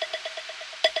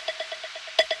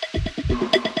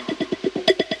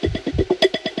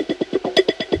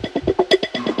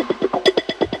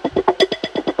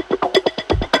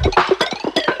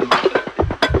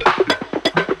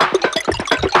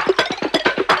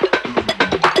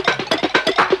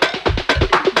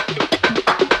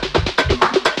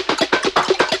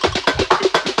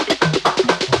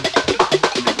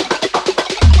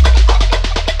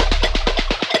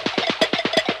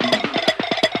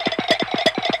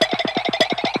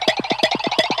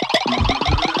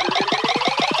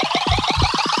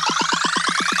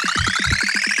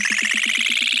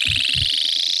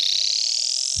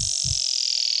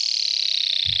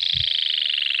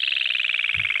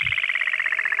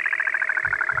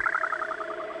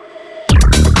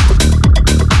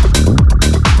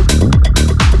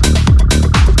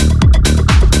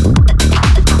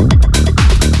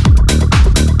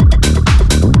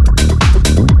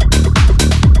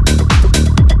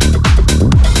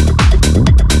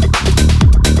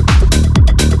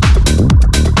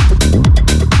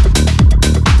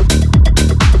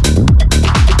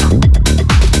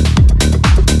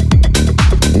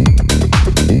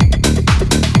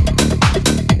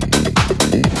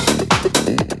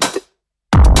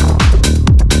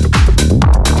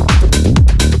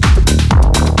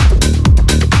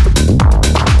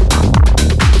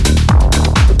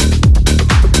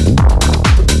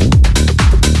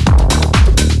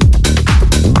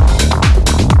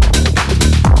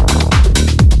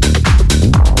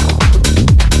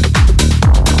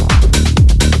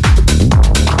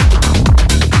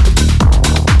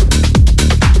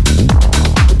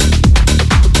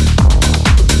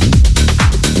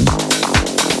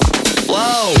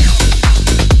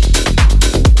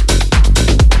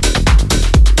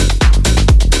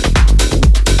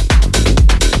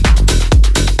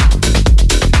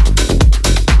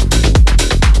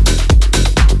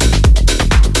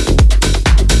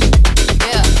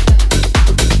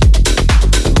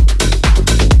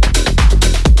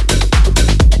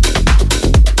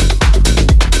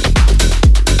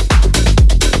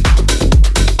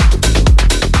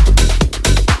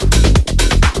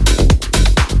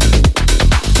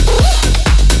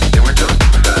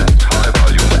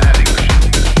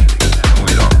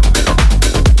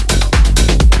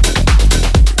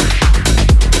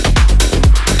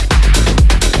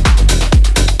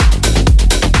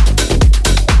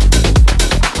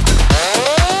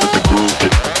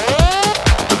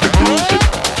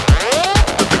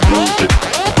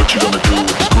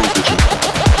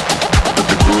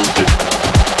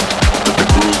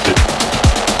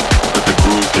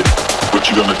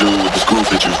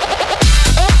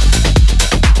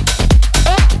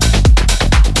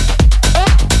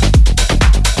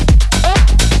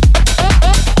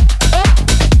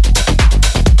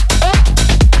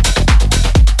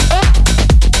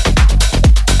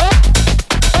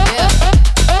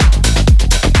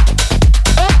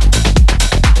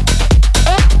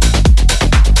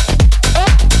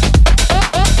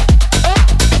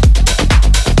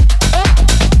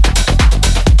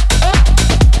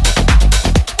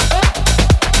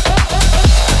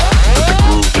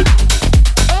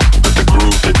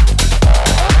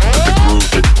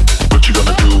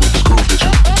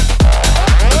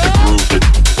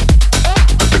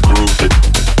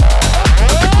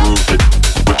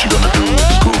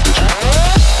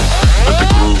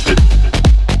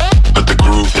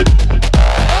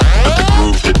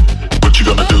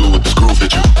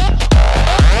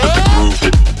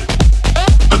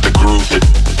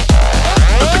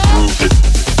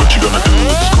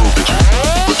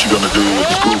 with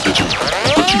the screws that you?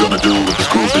 What you gonna do with the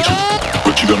screws that you?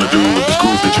 What you gonna do with the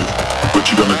screws that you?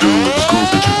 What you gonna do with the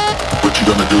screws that you? What you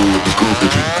gonna do with the screws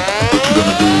that you? What you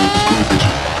gonna do with the screws that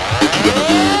you? What you gonna do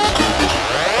with the screws that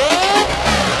you?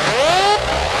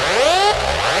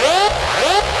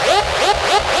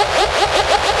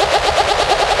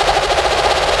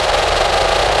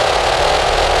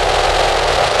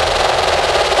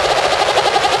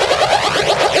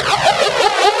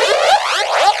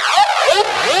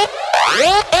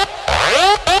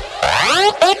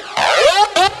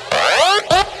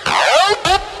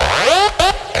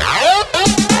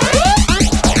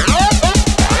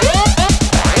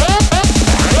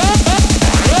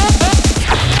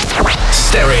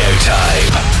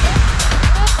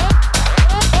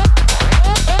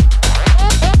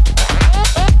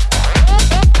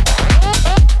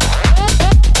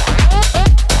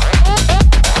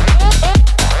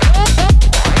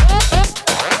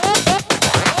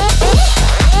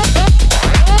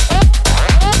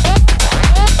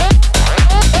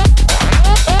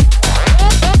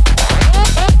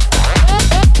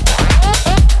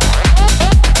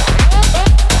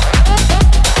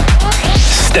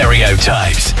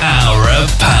 Stereotype's Hour of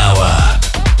Power.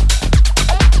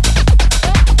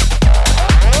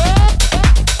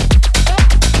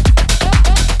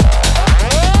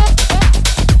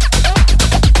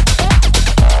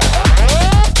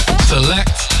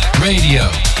 Select Radio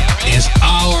is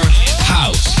our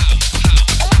house.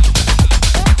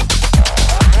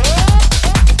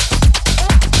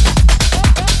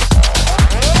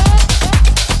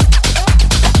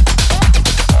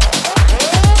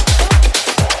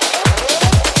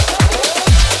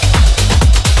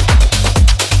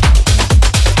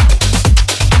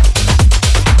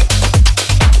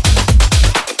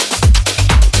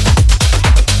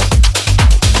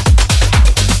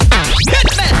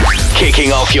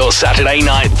 Kicking off your Saturday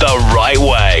night the right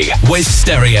way with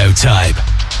Stereotype.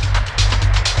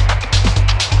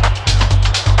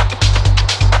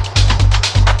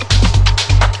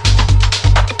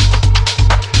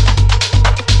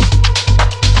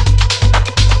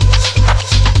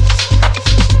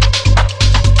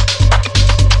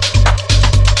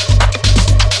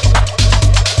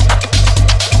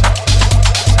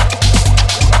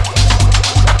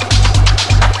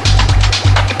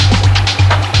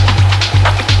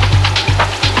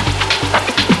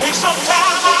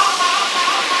 Sometimes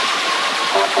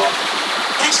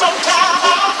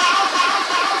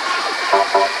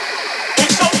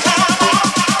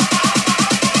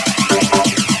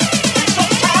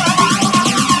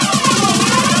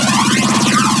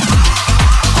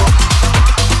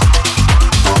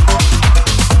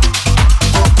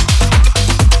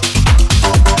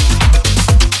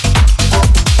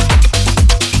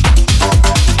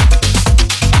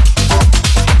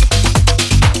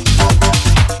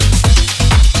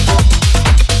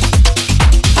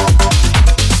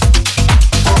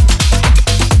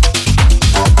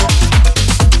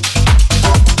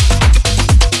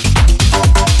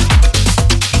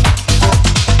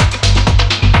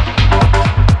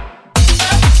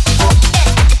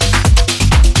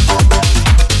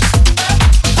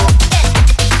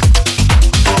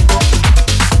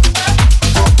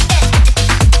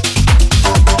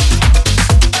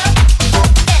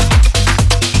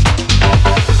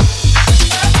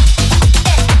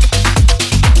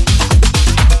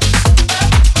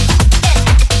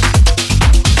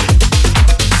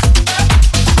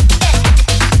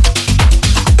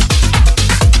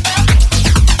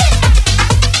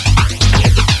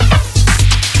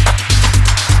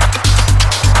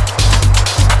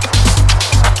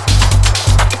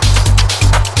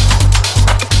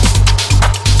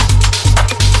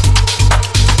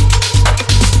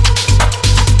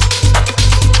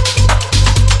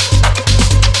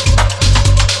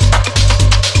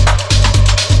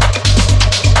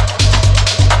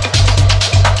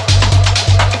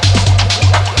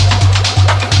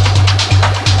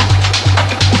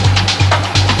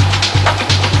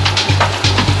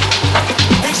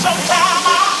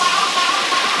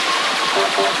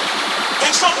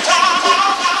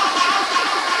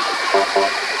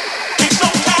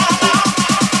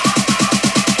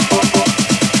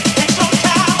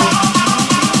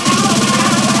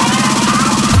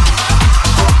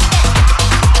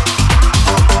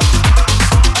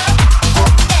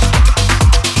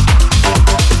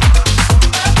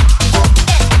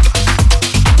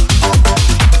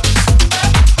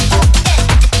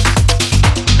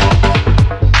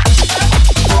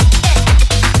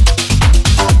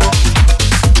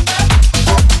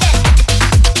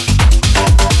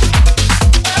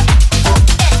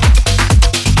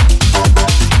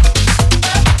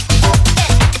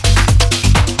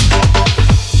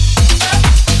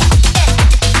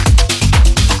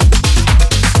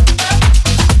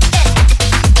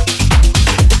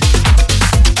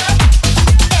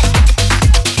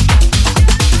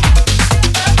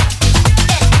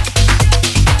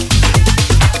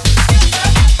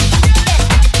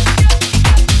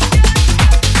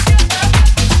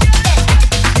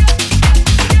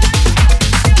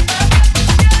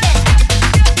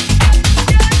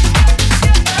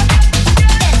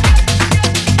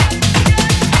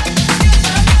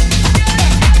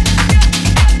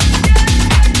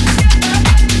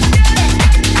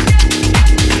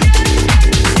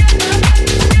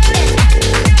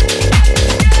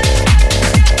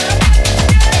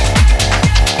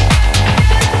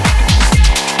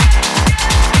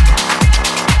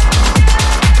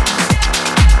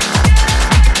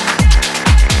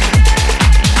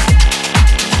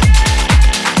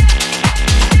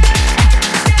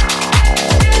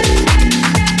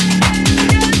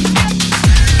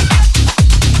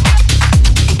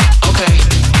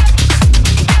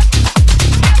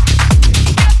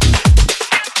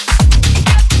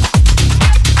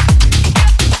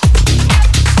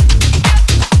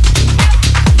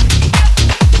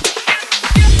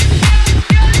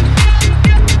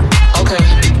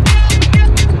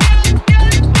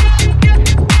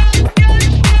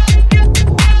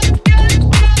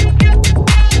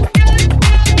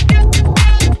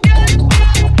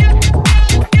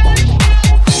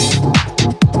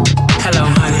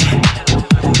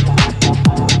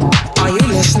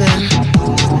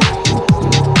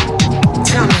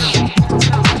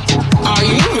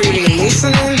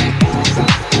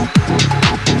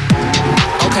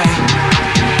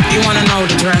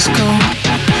dress code?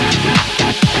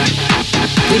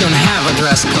 We don't have a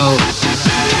dress code.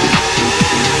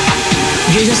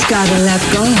 You just gotta let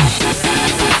go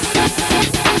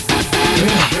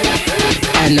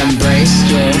and embrace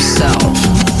yourself.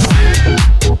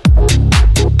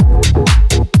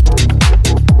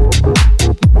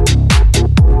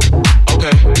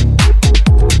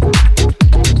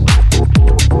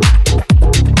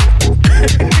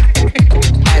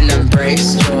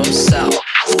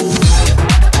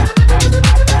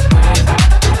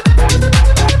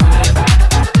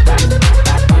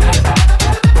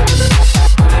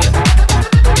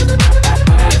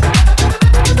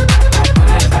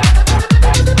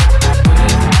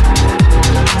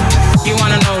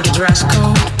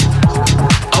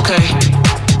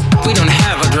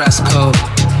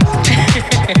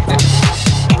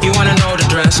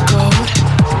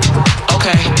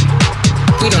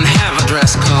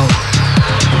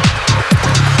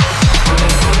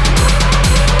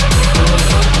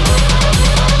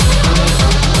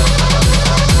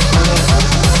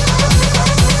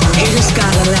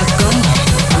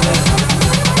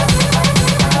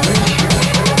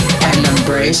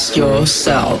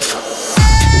 Yourself.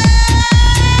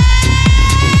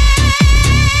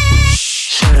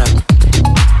 Shut up.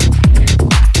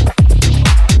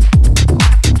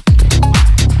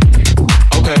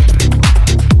 Okay.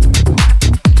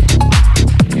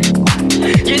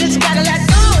 You just gotta let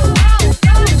go.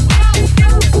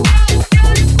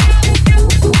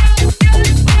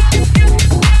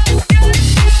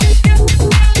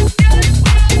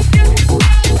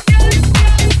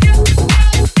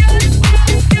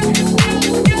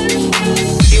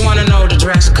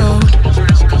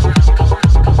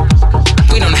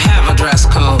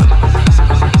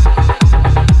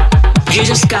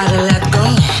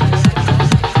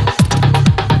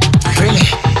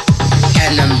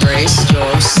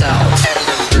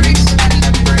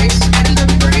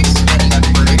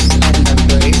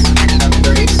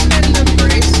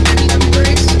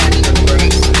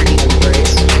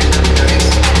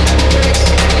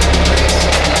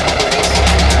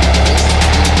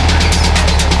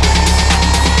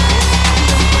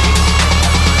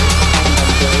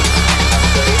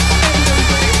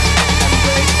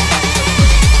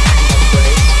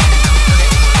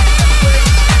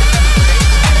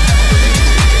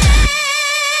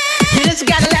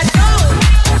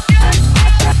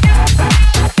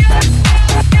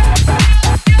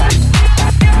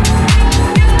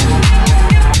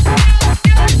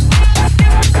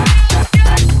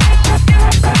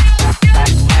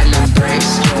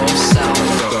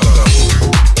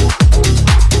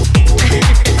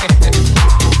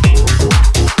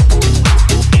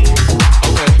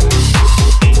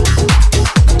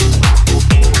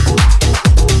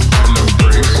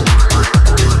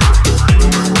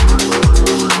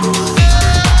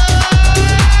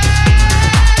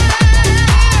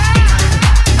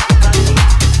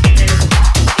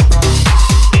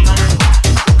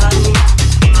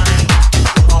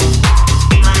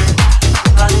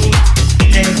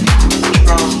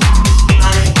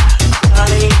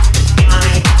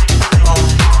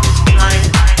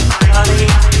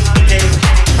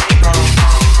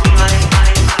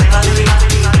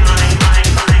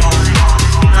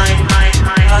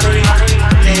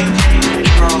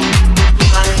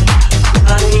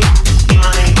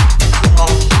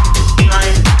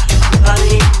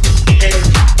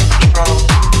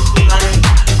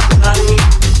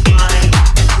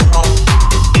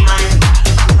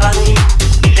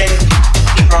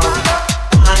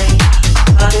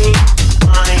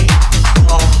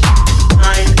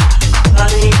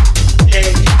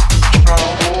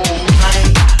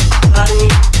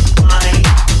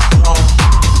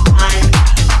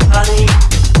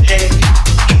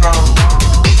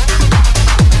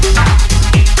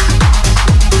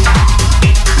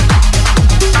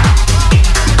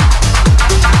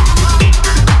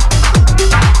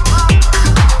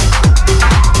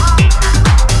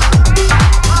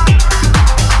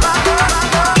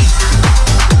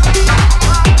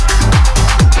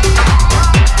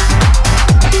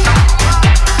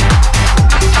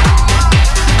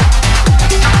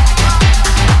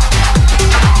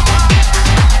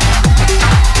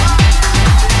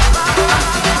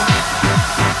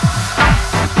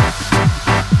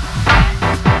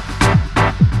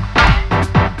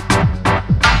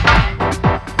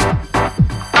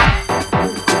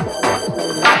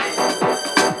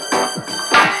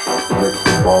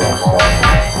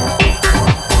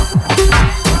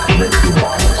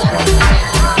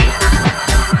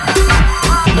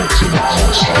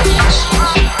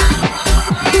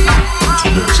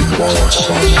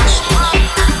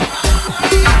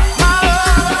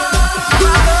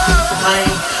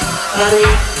 body,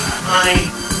 mind,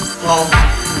 ball,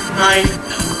 mind,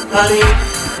 body,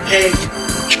 pig,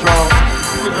 troll,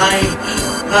 mind,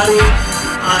 body,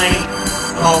 mind,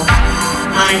 ball,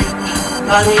 mind,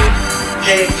 body,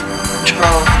 pig,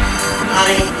 troll,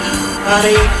 mind,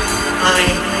 body,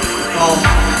 mind, ball,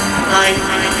 mind,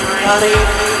 body,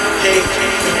 pig,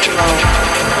 troll,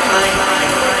 mind,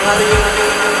 body,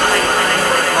 mind,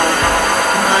 ball, mind,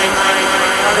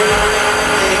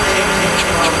 body, pig,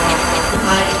 troll,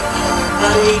 mind,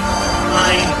 body,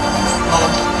 mind, ball,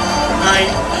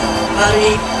 mind,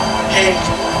 body, pig,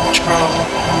 troll,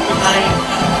 mind,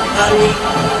 body,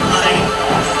 mind,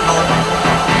 ball,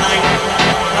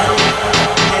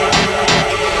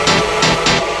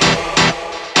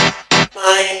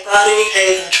 mind, body,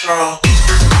 pig, troll.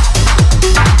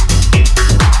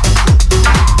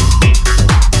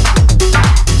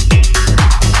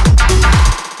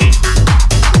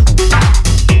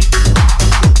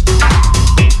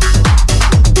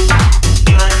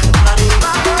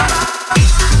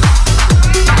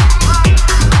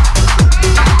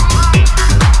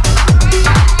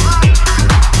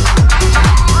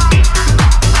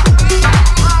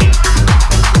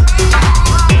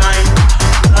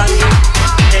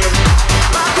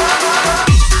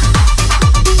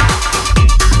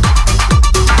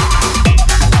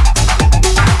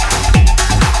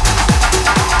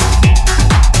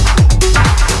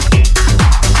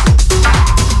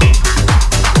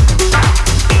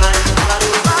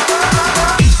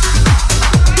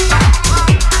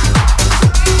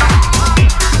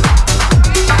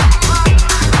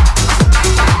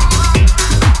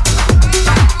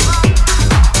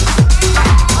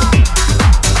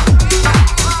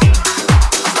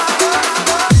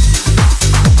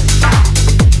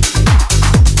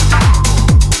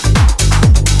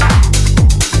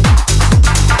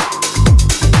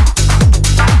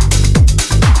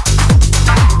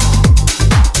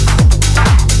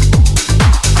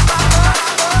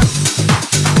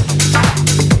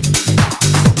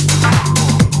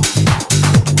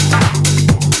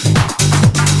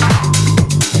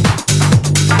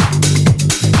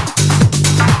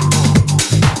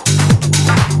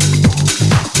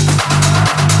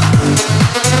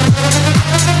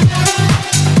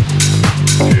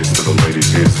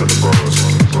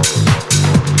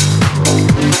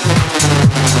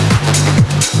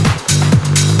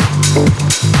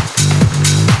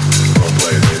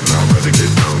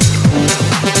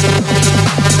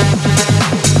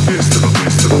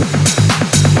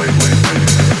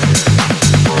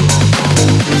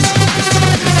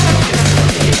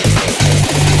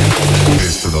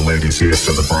 Cheers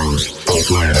to the bros. Don't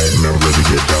play it, ain't never really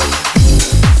get down.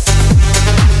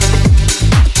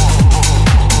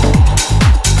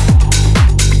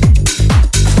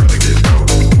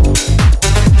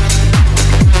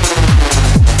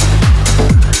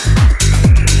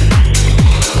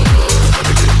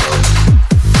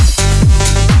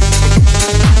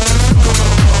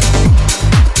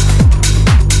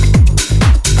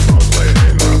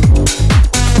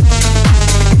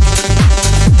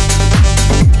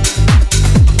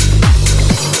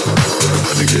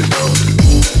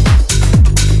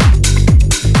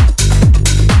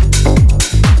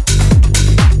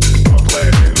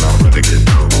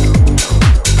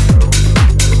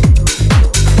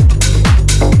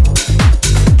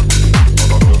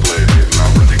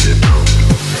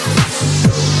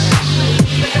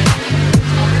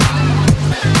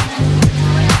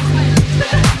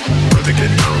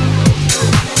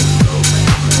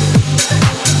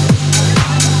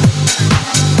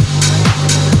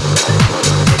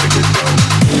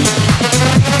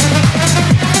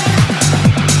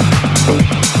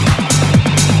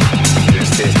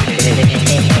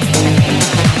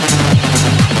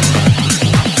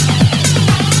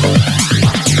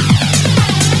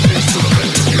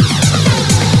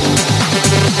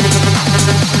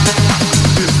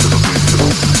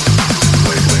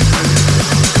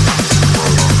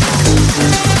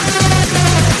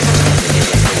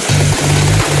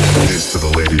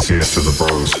 Cheers to the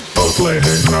bros. Both play it,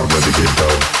 ain't not ready to get down. Get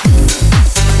down.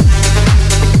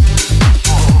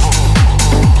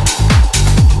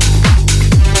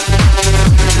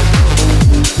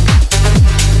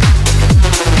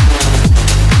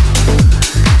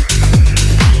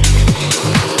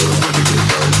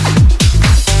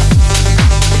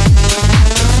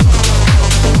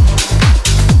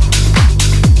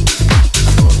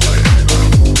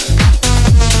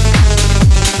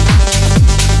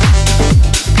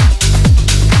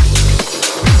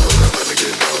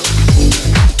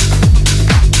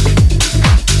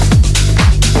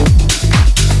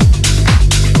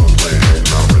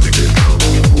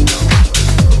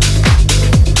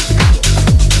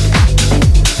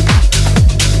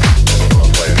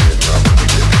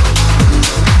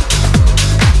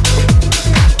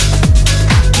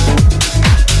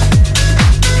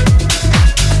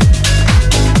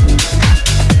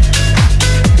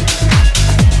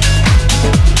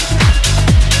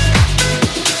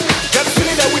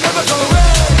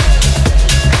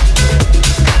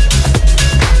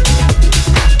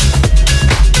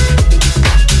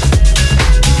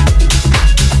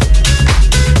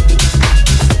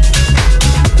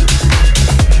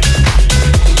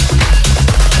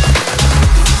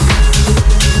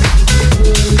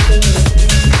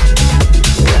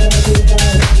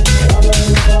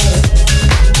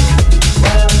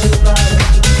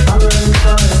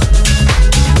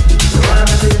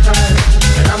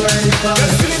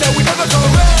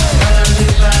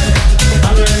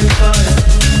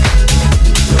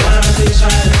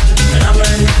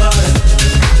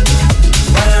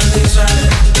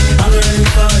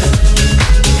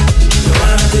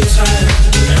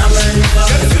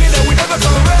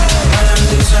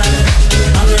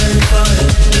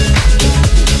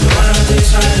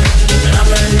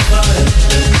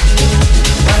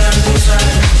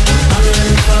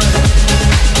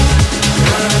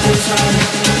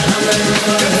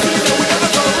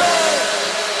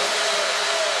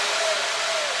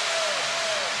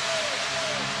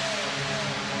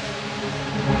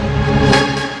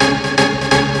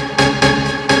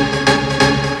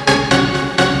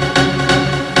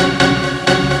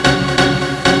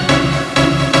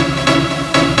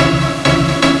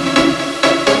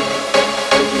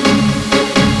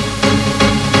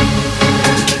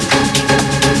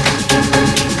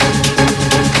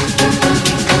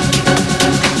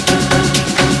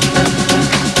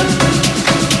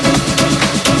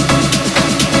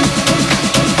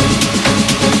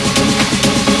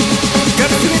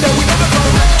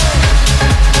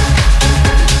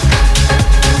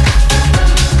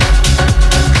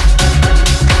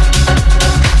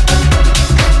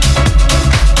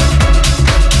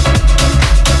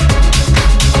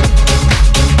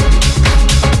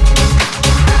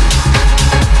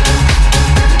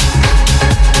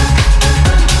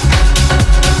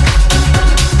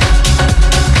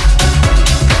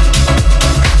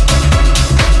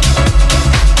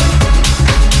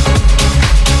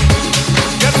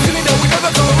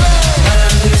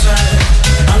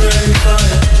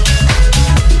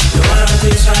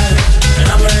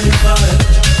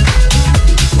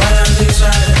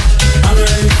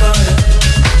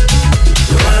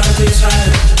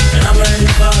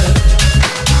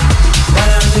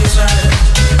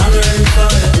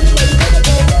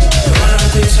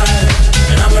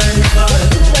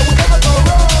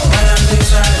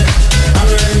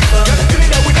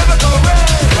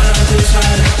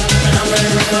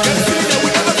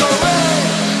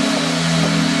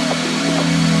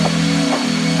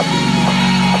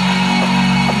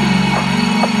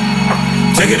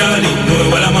 early, know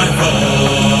well I might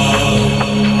fall.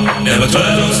 Never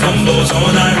dwell on stumbles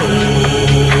on I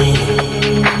roll.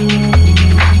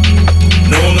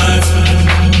 No lies,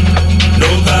 no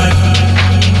pride.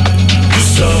 You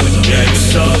saw it, yeah, you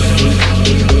saw it.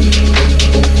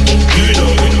 You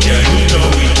know it, yeah, you know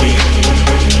it.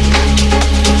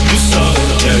 You saw it,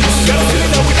 yeah, you saw it.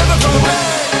 That we never go away.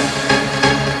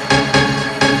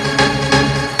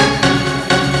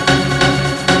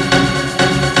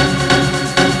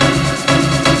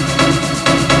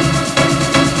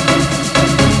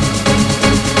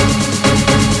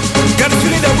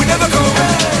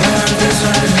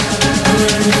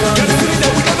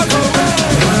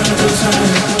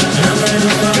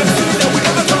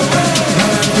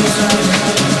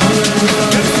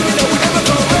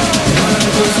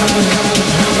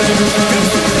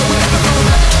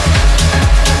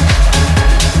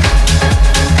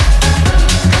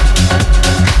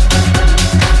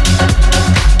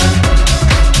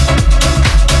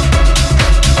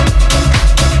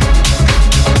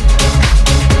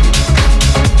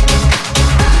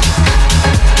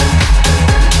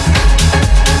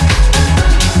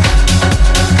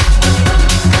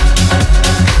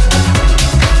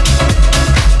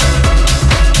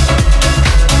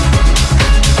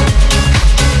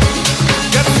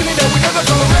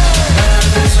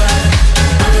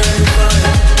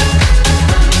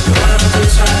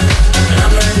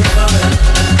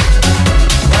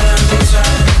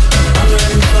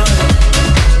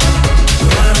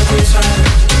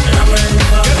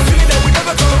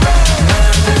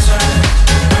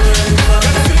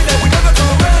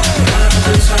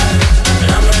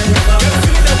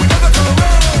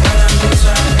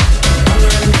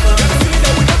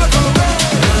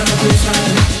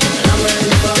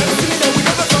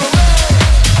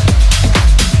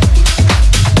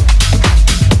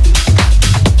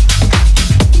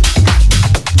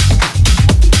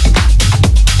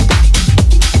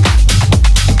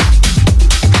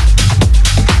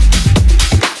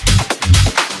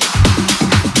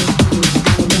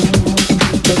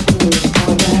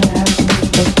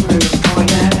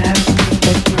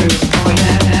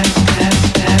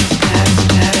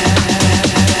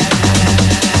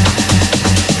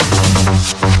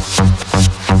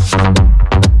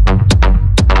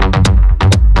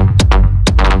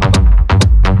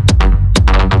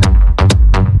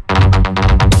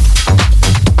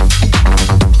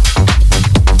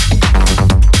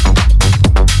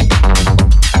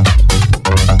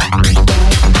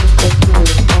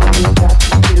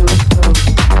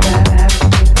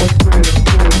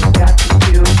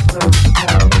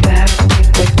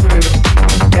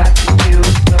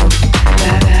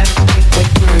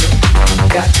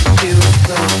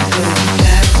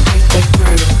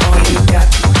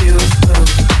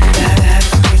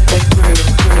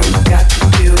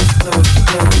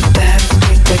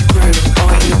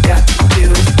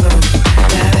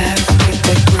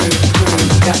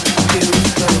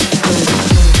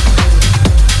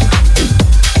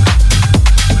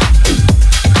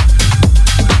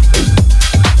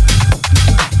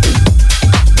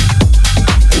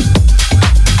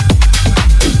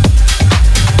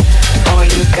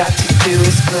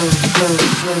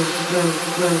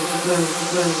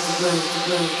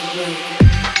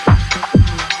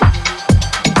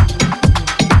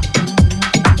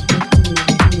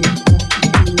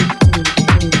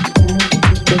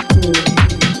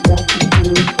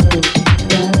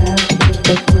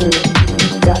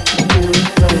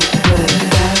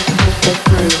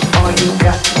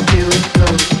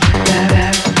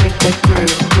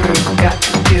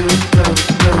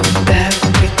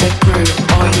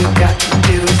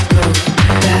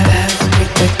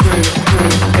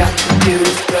 Got to do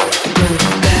is go.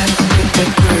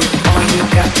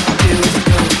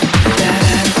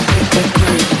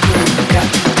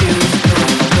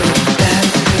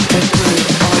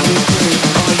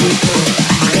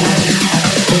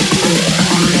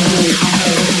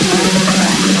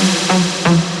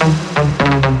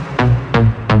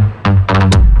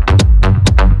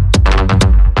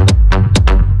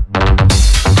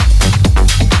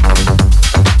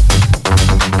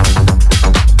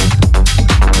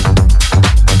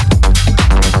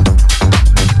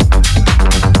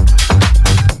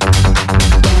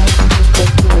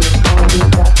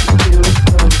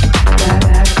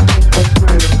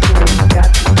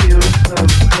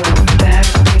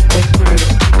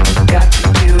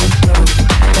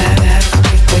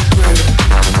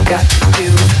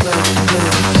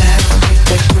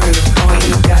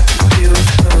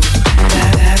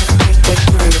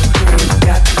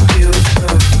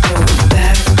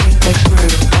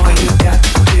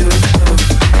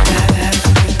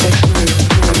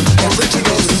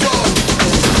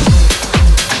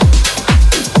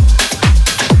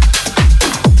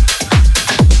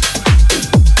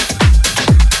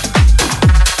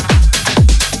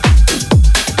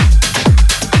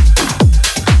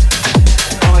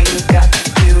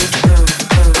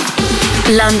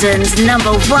 London's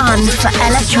 #1 for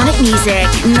electronic music.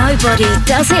 Nobody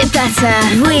does it better.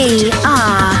 We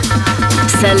are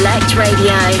Select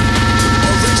Radio.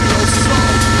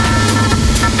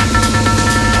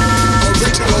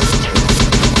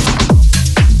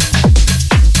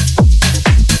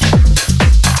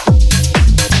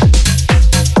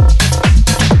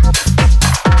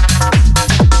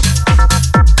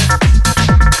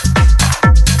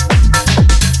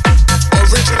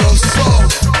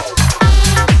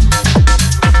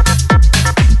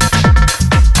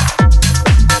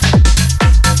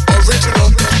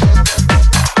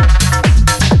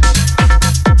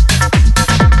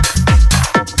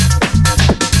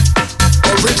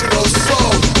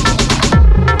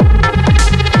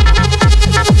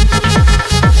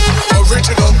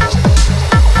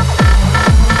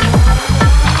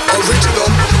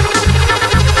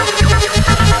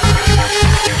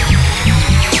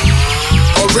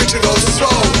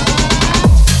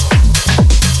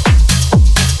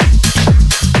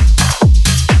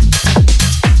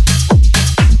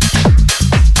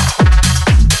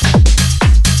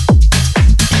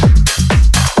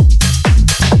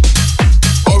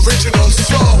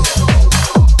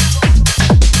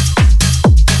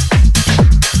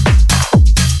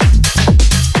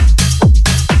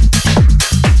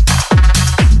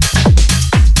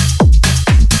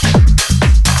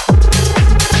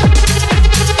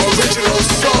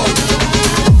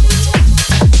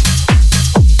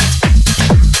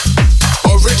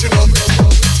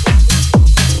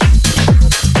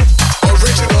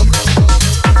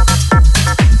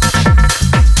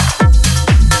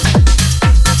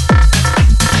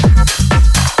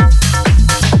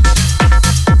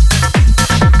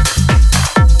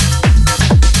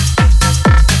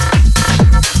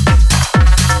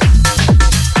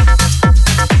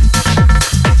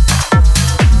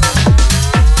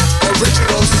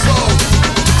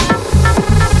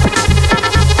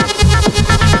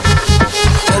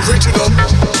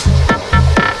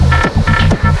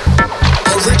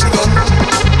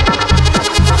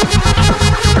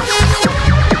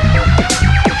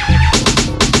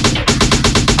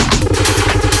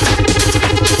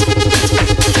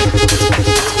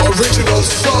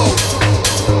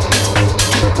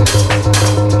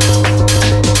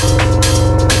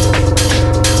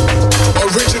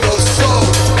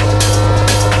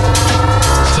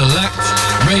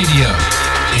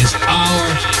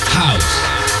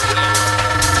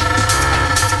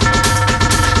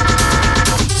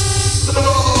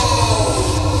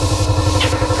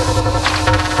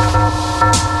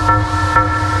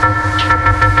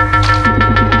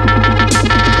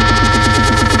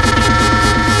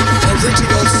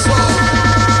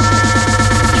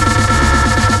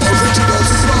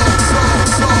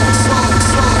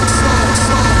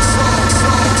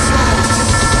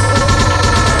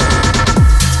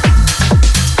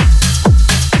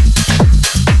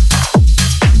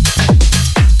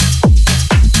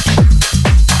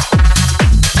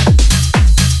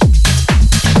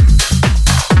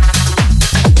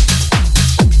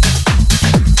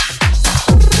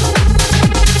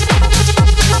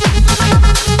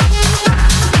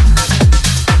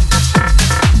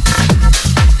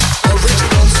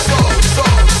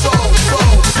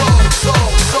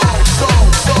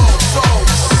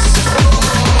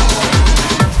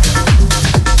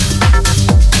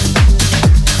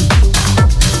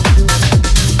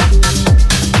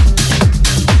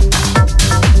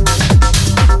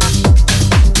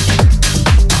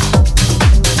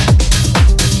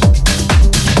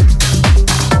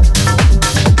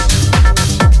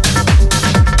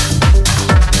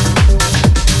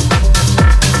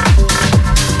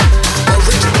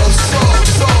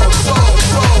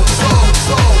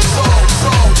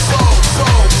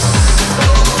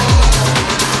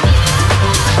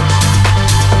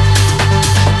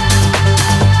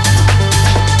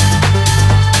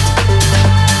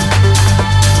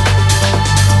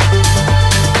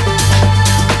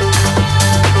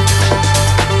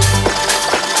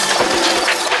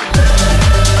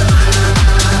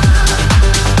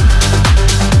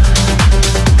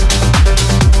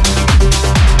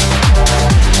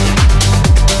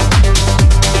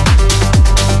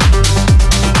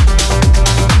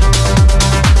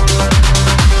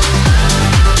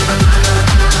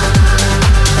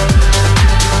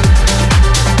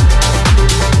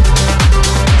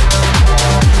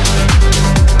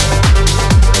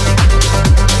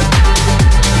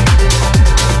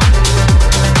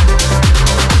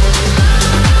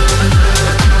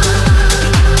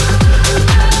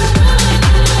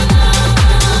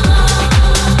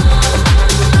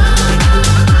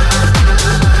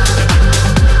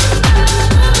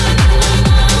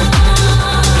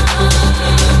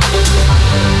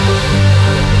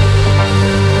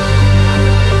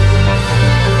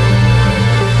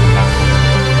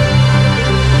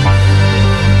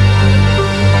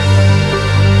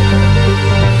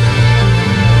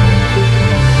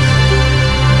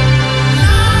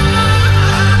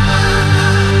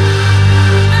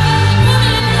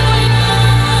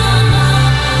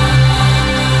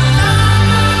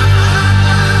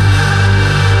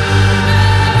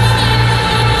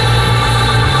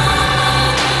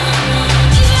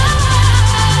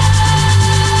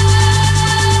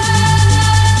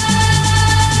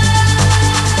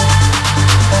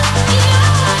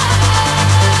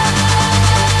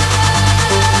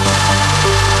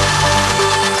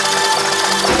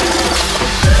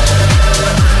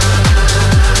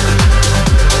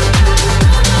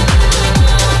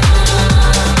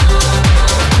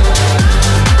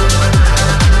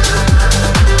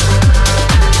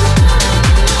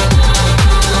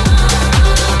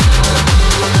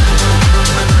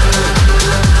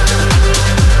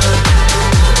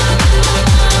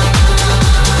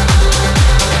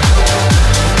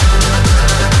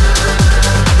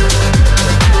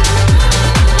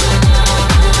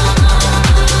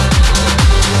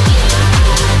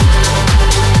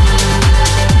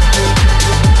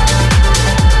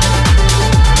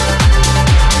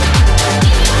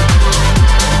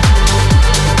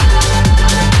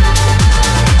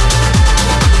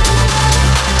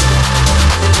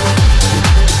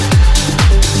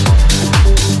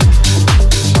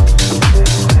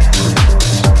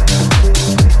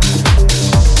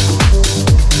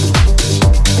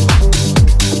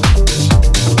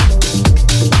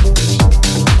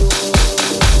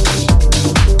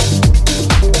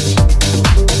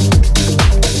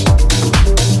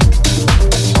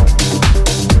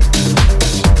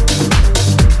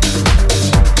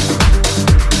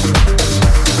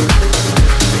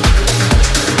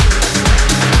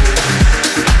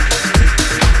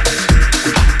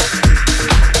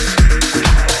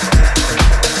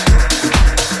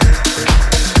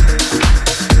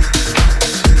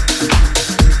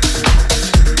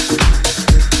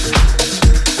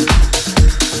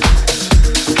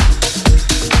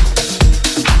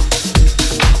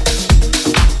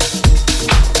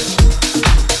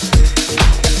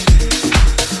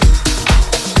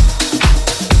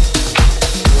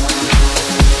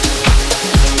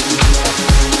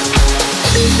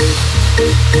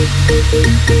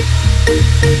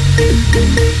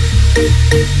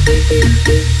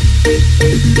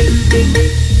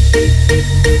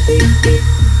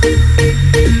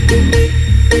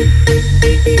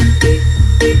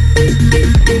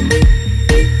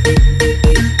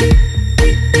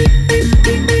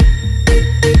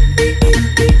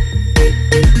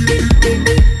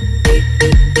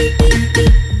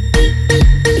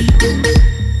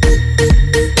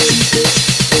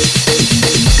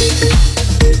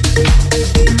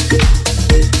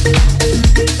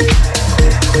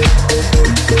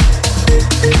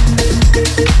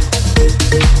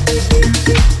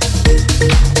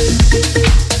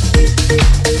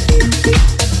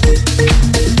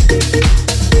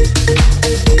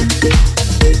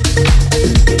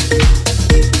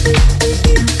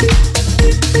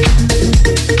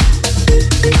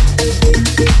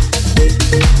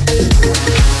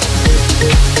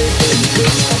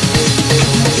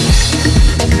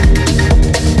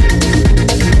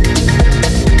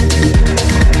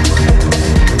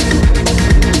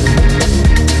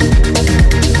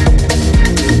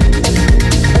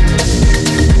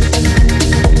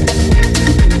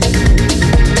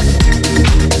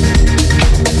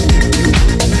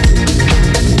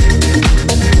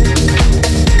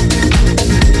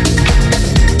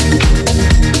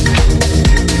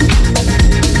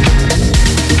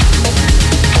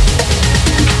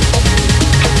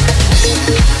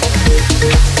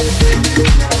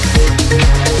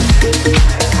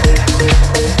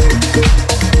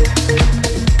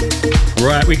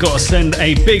 We got to send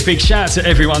a big shout to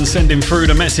everyone sending through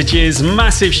the messages.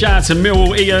 Massive shout to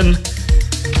Millwall Ian.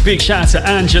 Big shout to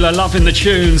Angela, loving the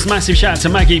tunes. Massive shout to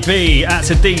Maggie B. Out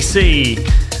to DC.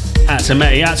 Out to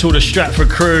Metty. Out to all the Stratford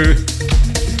crew.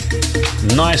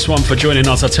 Nice one for joining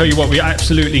us. I tell you what, we're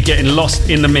absolutely getting lost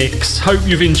in the mix. Hope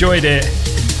you've enjoyed it.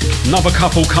 Another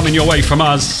couple coming your way from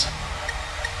us.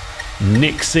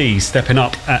 Nick C stepping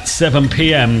up at 7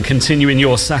 p.m, continuing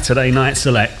your Saturday night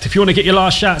select. If you want to get your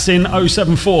last shouts in,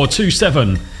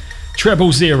 07427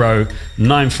 000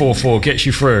 944 gets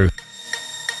you through.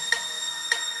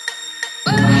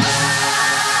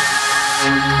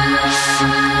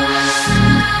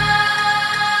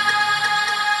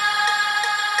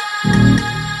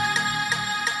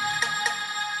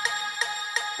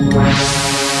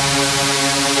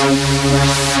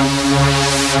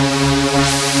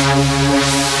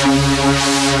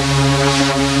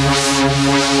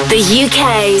 The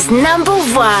UK's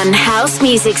 #1 house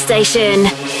music station.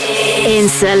 In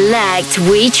Select,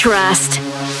 we trust.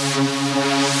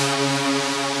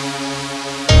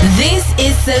 This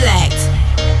is Select.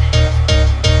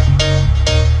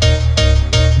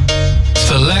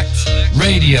 Select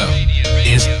Radio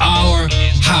is our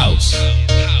house.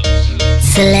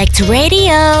 Select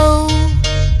Radio.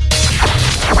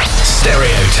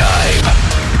 Stereotype.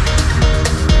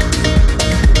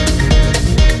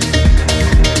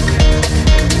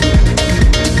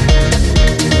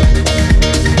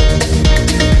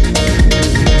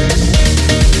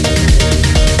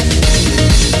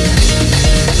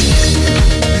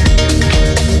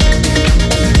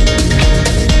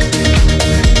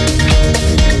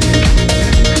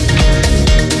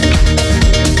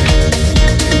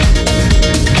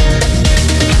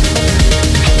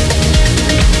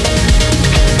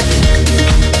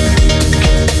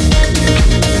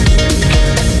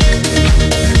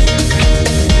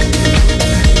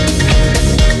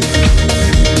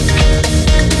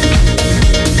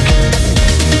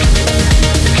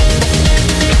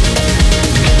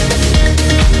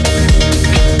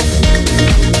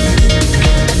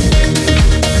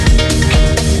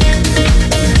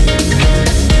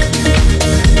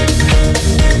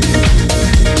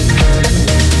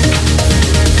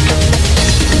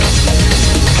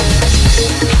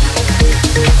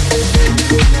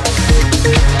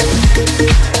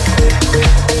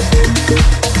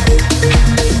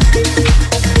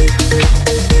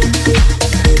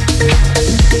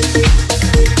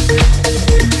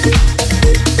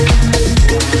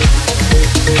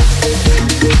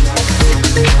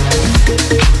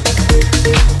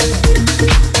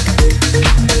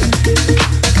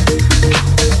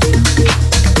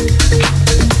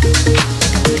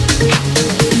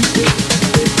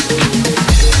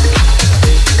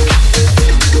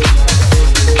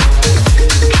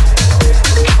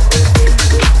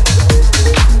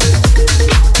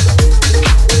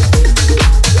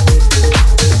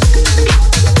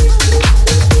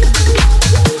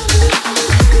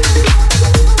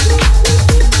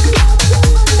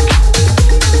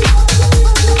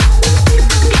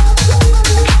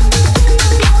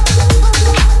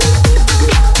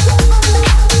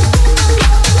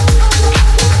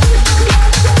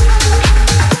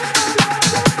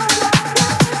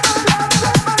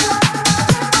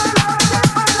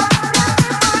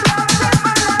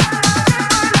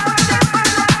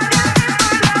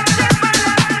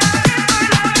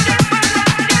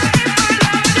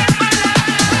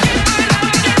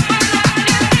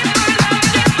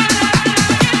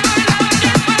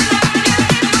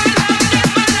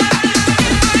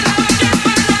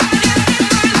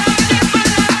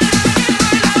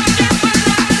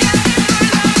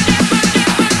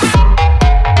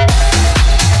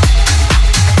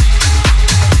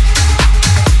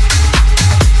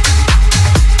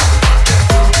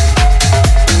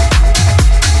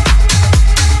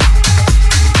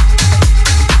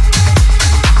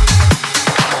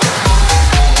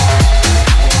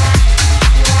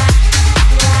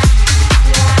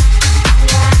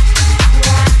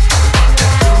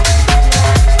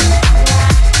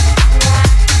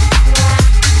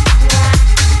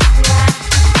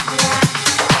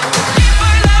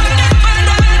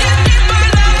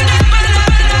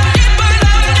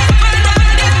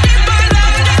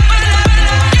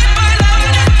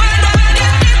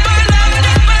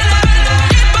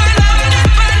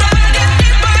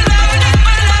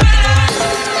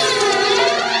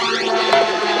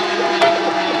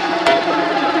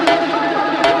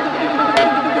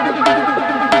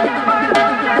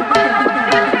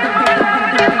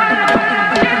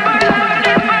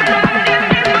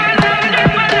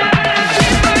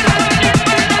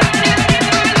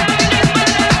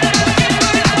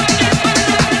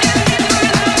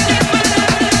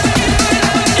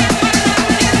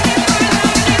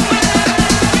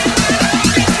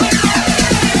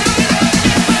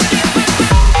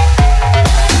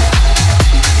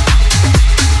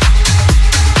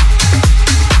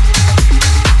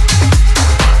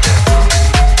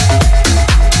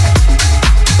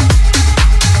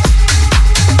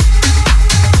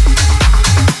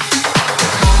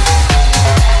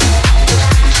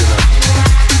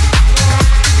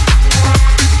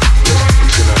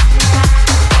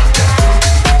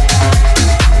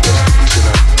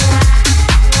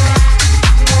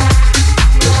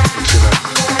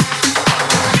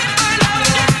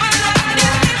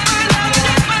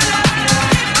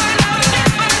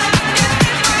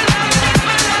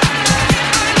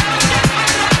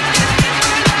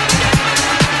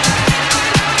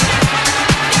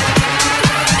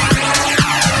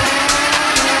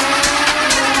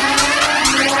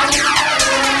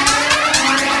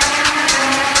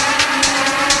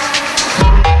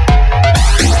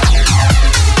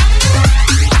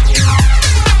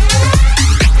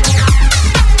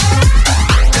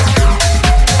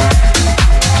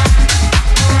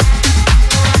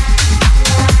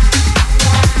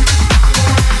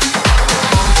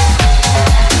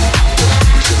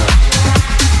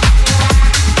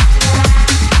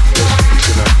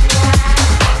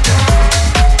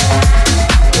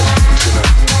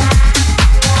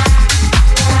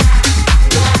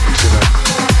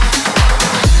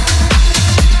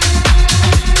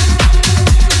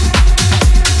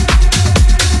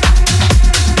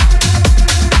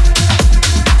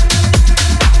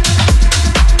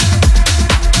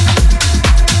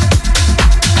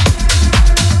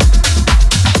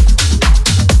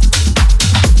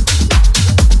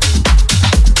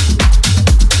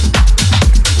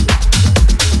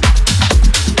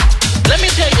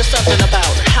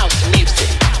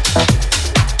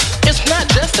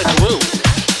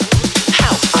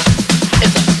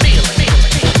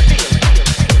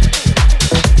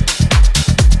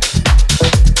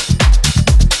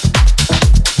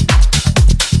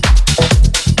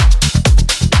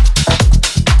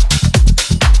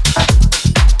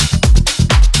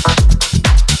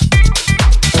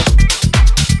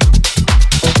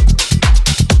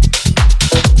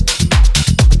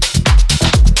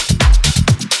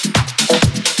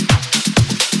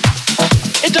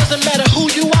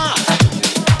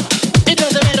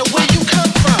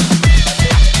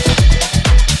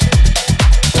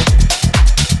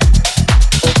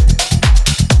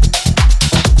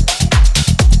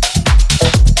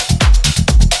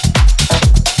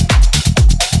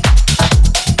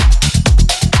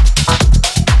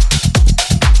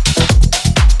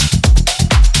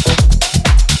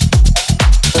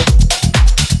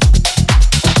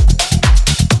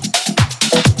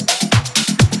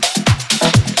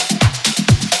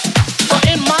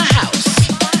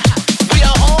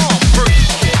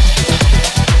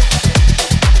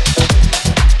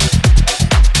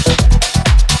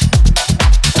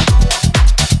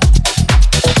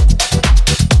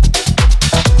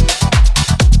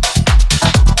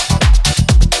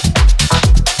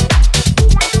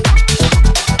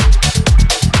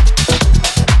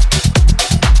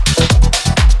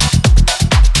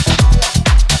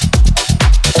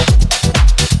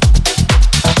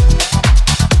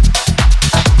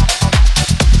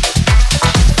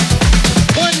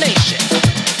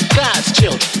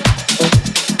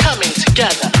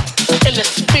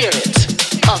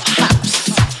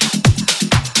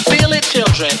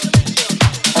 children,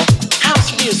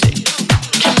 house music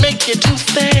can make you do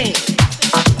things,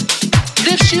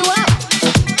 lifts you up,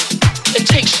 it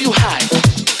takes you high.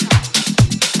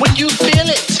 When you feel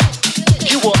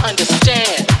it, you will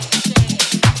understand.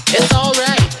 It's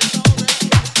alright.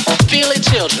 Feel it,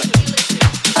 children.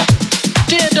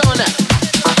 Dear donut,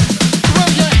 throw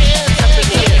your hands up in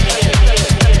the air.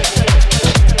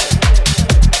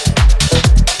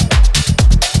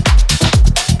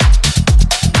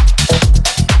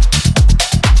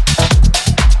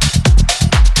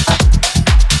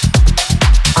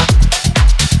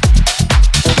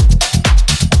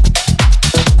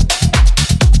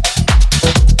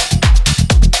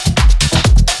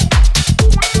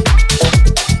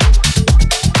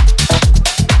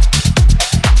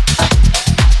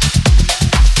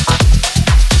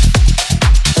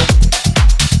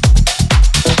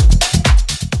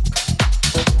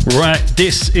 Right,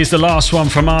 this is the last one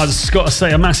from us. Got to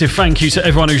say a massive thank you to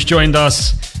everyone who's joined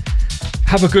us.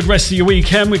 Have a good rest of your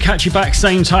weekend. We catch you back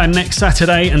same time next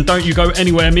Saturday. And don't you go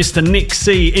anywhere. Mr. Nick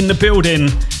C in the building,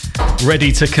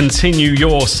 ready to continue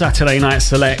your Saturday Night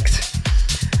Select.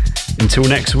 Until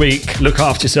next week, look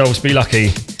after yourselves, be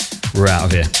lucky. We're out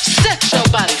of here. Set your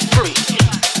body free.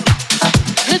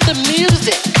 Let the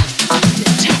music